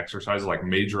swapping exercises,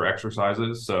 major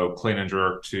exercises, so clean and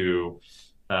jerk to,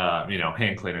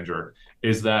 hand clean and jerk,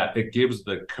 is that it gives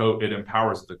it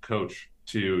empowers the coach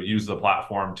to use the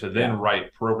platform to then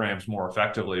write programs more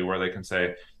effectively, where they can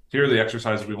say, here are the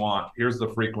exercises we want, here's the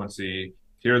frequency,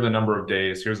 here are the number of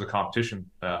days, here's the competition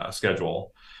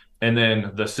schedule. And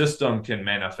then the system can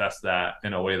manifest that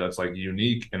in a way that's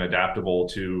unique and adaptable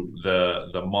to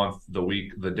the month, the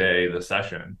week, the day, the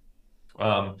session.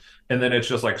 And then it's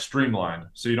just streamlined.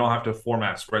 So you don't have to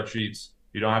format spreadsheets.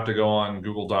 You don't have to go on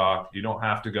Google Doc. You don't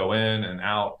have to go in and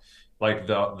out.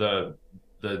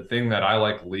 The thing that I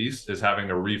like least is having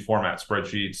to reformat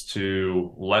spreadsheets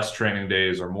to less training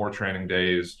days or more training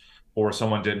days, or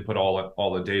someone didn't put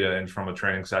all the data in from a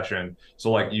training session.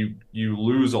 So you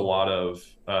lose a lot of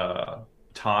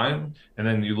time, and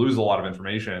then you lose a lot of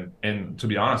information. And to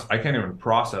be honest, I can't even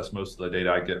process most of the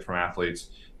data I get from athletes,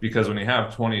 because when you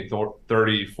have 20,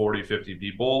 30, 40, 50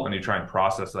 people and you try and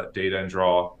process that data and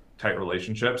draw tight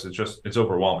relationships, it's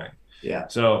overwhelming. Yeah.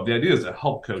 So the idea is to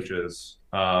help coaches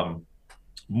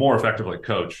more effectively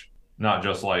coach, not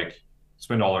just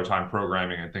spend all their time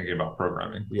programming and thinking about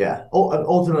programming. Yeah.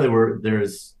 Ultimately,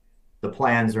 the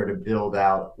plans are to build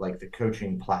out the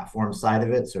coaching platform side of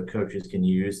it, so coaches can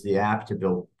use the app to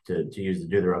do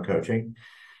their own coaching.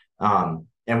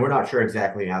 and we're not sure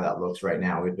exactly how that looks right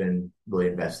now. We've been really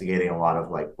investigating a lot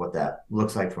of like what that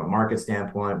looks like from a market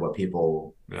standpoint, what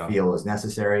people feel is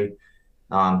necessary.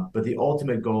 But the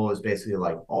ultimate goal is basically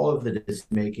like all of the decision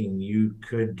making you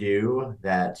could do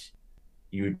that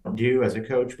you don't do as a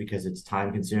coach because it's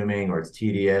time consuming or it's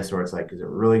tedious or it's like, is it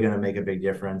really going to make a big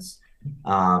difference?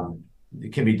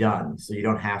 It can be done. So you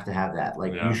don't have to have that.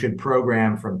 Like you should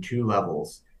program from two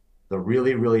levels, the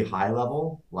really, really high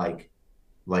level, like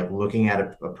looking at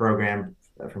a program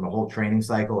from a whole training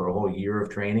cycle or a whole year of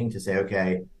training to say,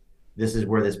 okay, this is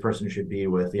where this person should be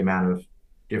with the amount of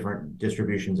different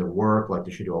distributions of work. Like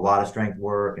they should do a lot of strength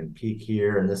work and peak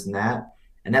here and this and that.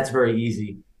 And that's very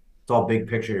easy. It's all big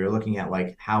picture. You're looking at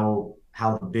like how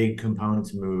the big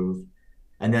components move.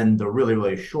 And then the really,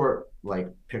 really short like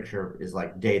picture is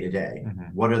like day to day.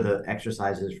 What are the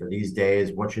exercises for these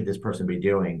days? What should this person be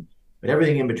doing? But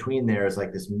everything in between there is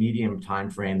like this medium time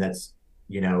frame that's,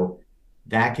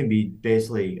 that can be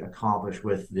basically accomplished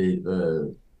with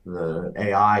the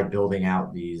AI building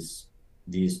out these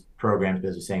programs,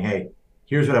 basically saying, hey,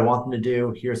 here's what I want them to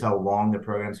do. Here's how long the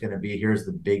program's going to be. Here's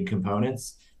the big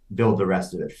components. Build the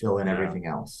rest of it. Fill in everything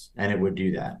else. And it would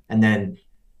do that. And then,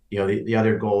 the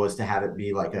other goal is to have it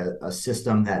be like a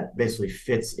system that basically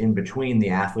fits in between the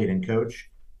athlete and coach,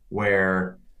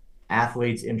 where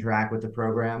athletes interact with the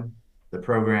program,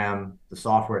 the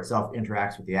software itself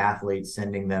interacts with the athletes,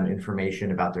 sending them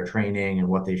information about their training and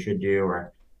what they should do,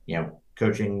 or,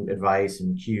 coaching advice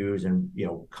and cues and,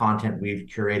 content we've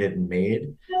curated and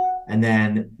made. And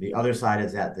then the other side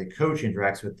is that the coach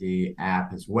interacts with the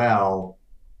app as well,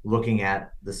 looking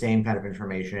at the same kind of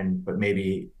information, but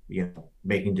maybe,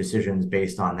 making decisions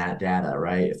based on that data,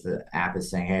 right? If the app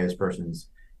is saying, hey, this person's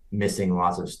missing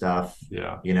lots of stuff,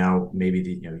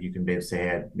 maybe you can basically say,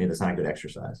 hey, maybe that's not a good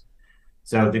exercise.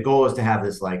 So the goal is to have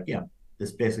this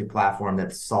this basically platform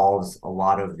that solves a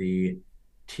lot of the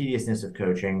tediousness of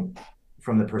coaching.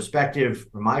 From my perspective,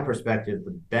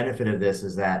 the benefit of this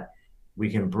is that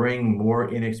we can bring more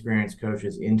inexperienced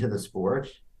coaches into the sport,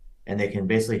 and they can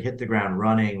basically hit the ground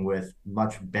running with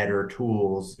much better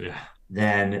tools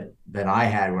than I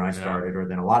had when I started, or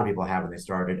than a lot of people have when they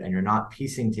started. And you're not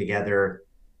piecing together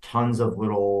tons of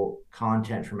little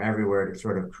content from everywhere to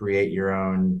sort of create your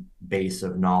own base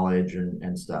of knowledge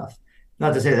and stuff.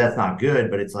 Not to say that's not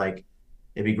good, but it's like,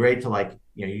 it'd be great to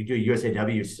you do a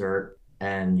USAW cert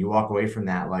and you walk away from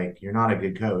that like you're not a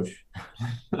good coach.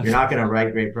 You're not going to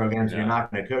write great programs. You're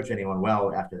not going to coach anyone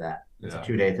well after that. It's a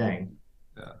 2-day thing.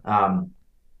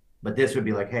 But this would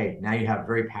be like, hey, now you have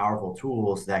very powerful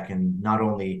tools that can not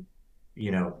only,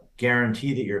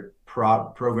 guarantee that your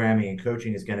programming and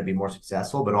coaching is going to be more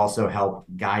successful, but also help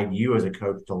guide you as a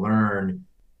coach to learn,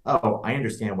 oh, I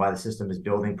understand why the system is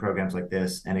building programs like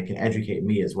this, and it can educate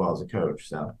me as well as a coach.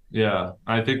 So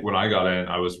I think when I got in,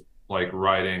 I was like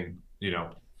writing,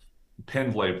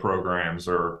 Pendlay programs,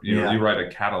 or you write a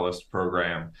Catalyst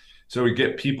program. So we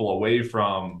get people away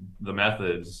from the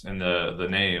methods and the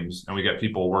names, and we get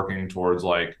people working towards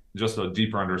like just a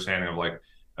deeper understanding of like,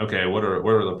 okay, what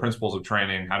are the principles of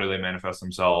training? How do they manifest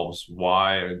themselves?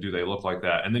 Why do they look like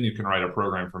that? And then you can write a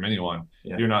program from anyone.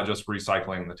 You're not just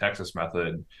recycling the Texas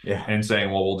method and saying,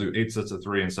 well, we'll do 8 sets of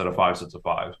 3 instead of 5 sets of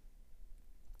 5.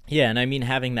 Yeah, and I mean,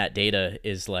 having that data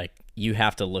is like, you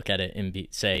have to look at it and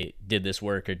say, did this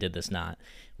work or did this not?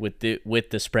 With the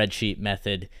spreadsheet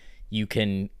method, you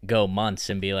can go months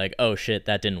and be like, oh shit,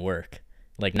 that didn't work.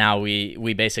 Like now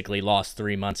we basically lost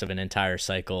 3 months of an entire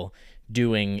cycle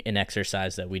doing an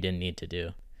exercise that we didn't need to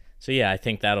do. So yeah, I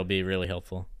think that'll be really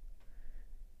helpful.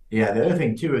 Yeah, the other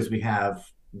thing too is we have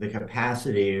the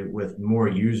capacity with more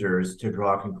users to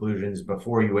draw conclusions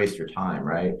before you waste your time,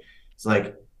 right? It's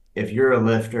like if you're a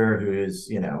lifter who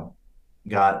is,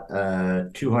 got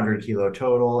a 200 kilo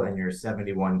total and you're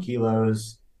 71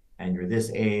 kilos and you're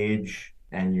this age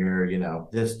and you're,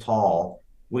 this tall,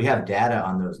 we have data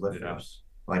on those lifters.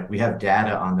 Like we have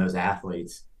data on those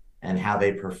athletes and how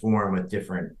they perform with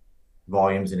different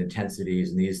volumes and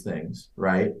intensities and these things,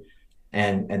 right?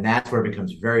 And that's where it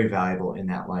becomes very valuable, in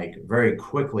that like very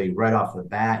quickly right off the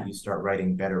bat you start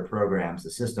writing better programs.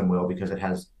 The system will, because it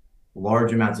has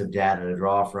large amounts of data to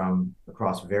draw from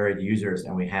across varied users,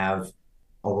 and we have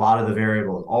a lot of the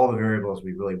variables, all the variables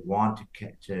we really want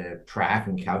to track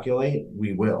and calculate,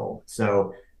 we will.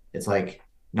 So it's like,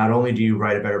 not only do you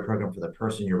write a better program for the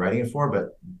person you're writing it for,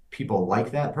 but people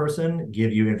like that person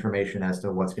give you information as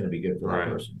to what's going to be good for that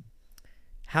person.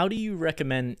 How do you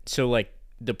recommend, so like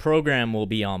the program will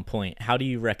be on point, how do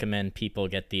you recommend people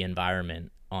get the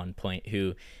environment on point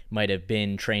who might have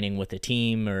been training with a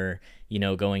team or, you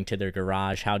know, going to their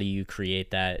garage? How do you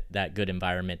create that good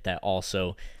environment that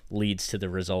also leads to the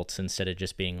results instead of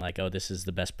just being like, oh, this is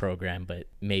the best program, but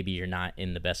maybe you're not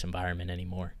in the best environment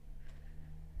anymore?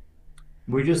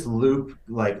 We just loop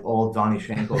like old Donnie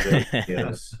Schenkel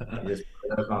videos.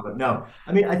 But no,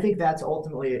 I mean, I think that's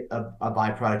ultimately a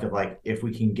byproduct of like, if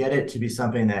we can get it to be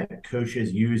something that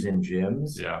coaches use in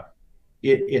gyms, Yeah.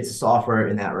 It's software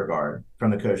in that regard from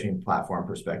the coaching platform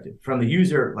perspective. From the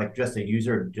user, like just a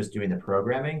user just doing the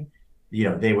programming, you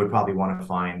know, they would probably want to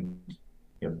find,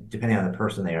 you know, depending on the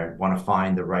person they are, want to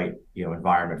find the right, you know,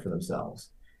 environment for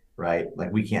themselves, right?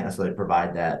 Like we can't necessarily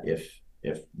provide that if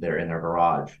they're in their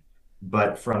garage.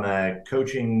 But from a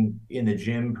coaching in the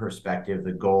gym perspective,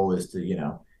 the goal is to, you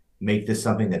know, make this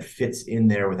something that fits in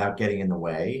there without getting in the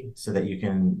way so that you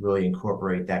can really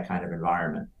incorporate that kind of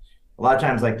environment. A lot of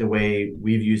times, like the way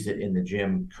we've used it in the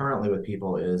gym currently with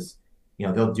people is, you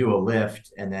know, they'll do a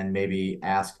lift and then maybe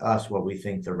ask us what we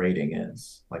think the rating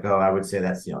is. Like, oh, I would say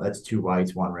that's, you know, that's 2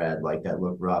 whites, 1 red, like that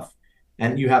look rough.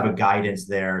 And you have a guidance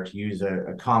there to use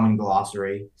a common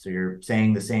glossary. So you're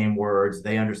saying the same words.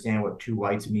 They understand what 2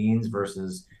 whites means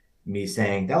versus me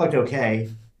saying that looked okay.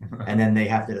 And then they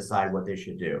have to decide what they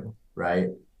should do, right?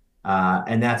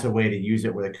 And that's a way to use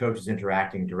it where the coach is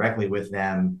interacting directly with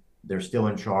them. They're still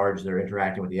in charge. They're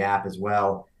interacting with the app as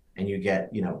well. And you get,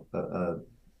 you know,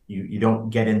 you don't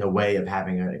get in the way of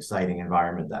having an exciting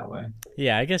environment that way.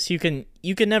 Yeah, I guess you can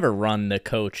never run the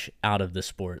coach out of the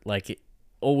sport. Like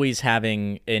always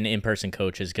having an in-person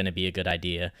coach is going to be a good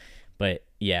idea. But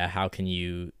yeah, how can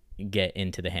you get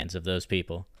into the hands of those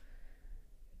people?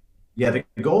 Yeah, the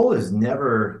goal is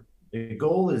never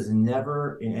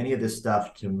in any of this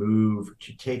stuff to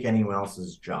take anyone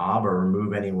else's job or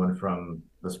remove anyone from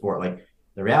the sport. Like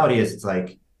the reality is, it's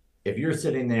like if you're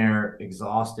sitting there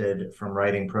exhausted from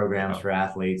writing programs for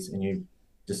athletes and you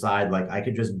decide like I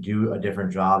could just do a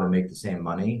different job and make the same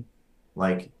money,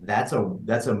 like that's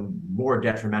a more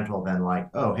detrimental than like,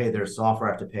 oh, hey, there's software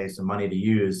I have to pay some money to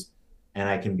use and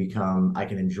I can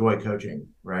enjoy coaching,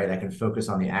 right? I can focus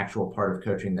on the actual part of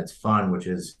coaching that's fun, which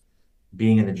is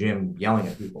being in the gym, yelling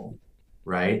at people,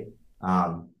 right?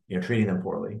 You know, treating them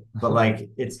poorly. But like,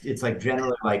 it's like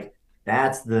generally like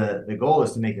that's the goal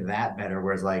is to make that better.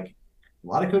 Whereas like a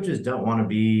lot of coaches don't want to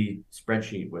be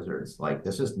spreadsheet wizards. Like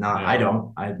this is not,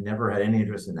 I've never had any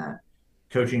interest in that.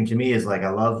 Coaching to me is like, I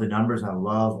love the numbers. I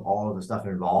love all of the stuff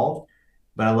involved,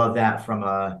 but I love that from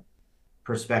a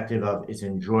perspective of it's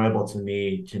enjoyable to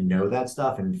me to know that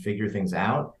stuff and figure things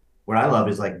out. What I love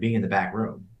is like being in the back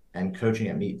room and coaching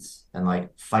at meets and like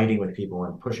fighting with people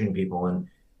and pushing people and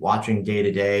watching day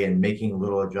to day and making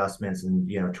little adjustments and,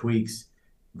 you know, tweaks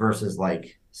versus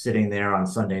like sitting there on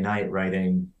Sunday night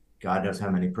writing God knows how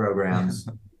many programs,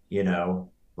 you know,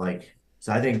 like,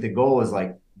 so I think the goal is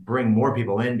like bring more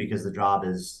people in because the job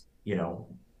is, you know,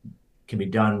 can be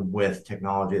done with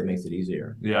technology that makes it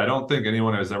easier. Yeah, I don't think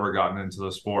anyone has ever gotten into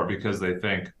the sport because they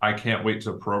think I can't wait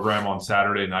to program on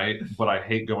Saturday night, but I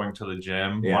hate going to the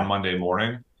gym on Monday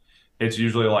morning. It's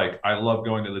usually like, I love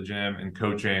going to the gym and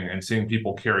coaching and seeing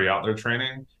people carry out their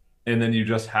training. And then you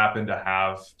just happen to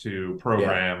have to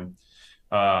program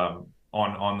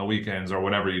on the weekends or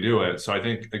whenever you do it. So I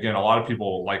think, again, a lot of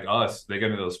people like us, they get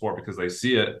into the sport because they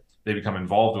see it, they become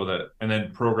involved with it. And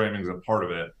then programming is a part of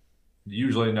it.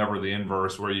 Usually never the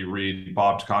inverse where you read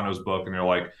Bob Takano's book and you're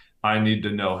like, I need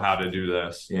to know how to do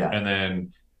this. Yeah. And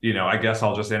then, you know, I guess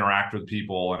I'll just interact with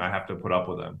people and I have to put up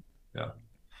with them. Yeah.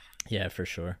 Yeah, for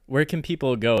sure. Where can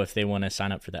people go if they want to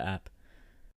sign up for the app?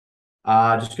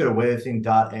 Just go to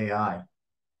weightlifting.ai.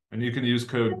 And you can use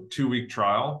code 2-week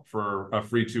trial for a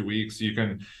free 2 weeks. You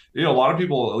can, you know, a lot of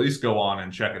people at least go on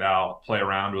and check it out, play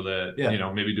around with it, you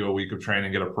know, maybe do a week of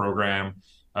training, get a program,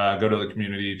 go to the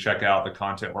community, check out the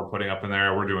content we're putting up in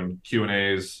there. We're doing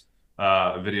Q&As,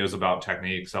 videos about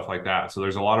technique, stuff like that. So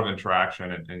there's a lot of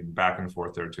interaction and back and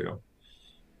forth there too.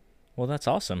 Well, that's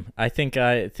awesome. I think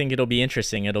it'll be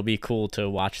interesting. It'll be cool to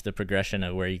watch the progression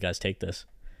of where you guys take this.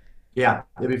 Yeah,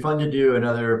 it'd be fun to do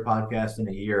another podcast in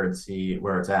a year and see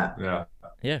where it's at. Yeah.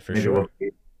 Yeah, for sure.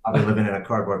 I'll be living in a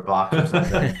cardboard box or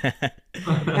something.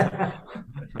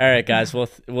 All right, guys. Well,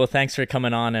 thanks for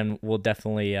coming on, and we'll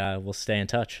definitely we'll stay in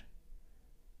touch.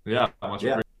 Yeah.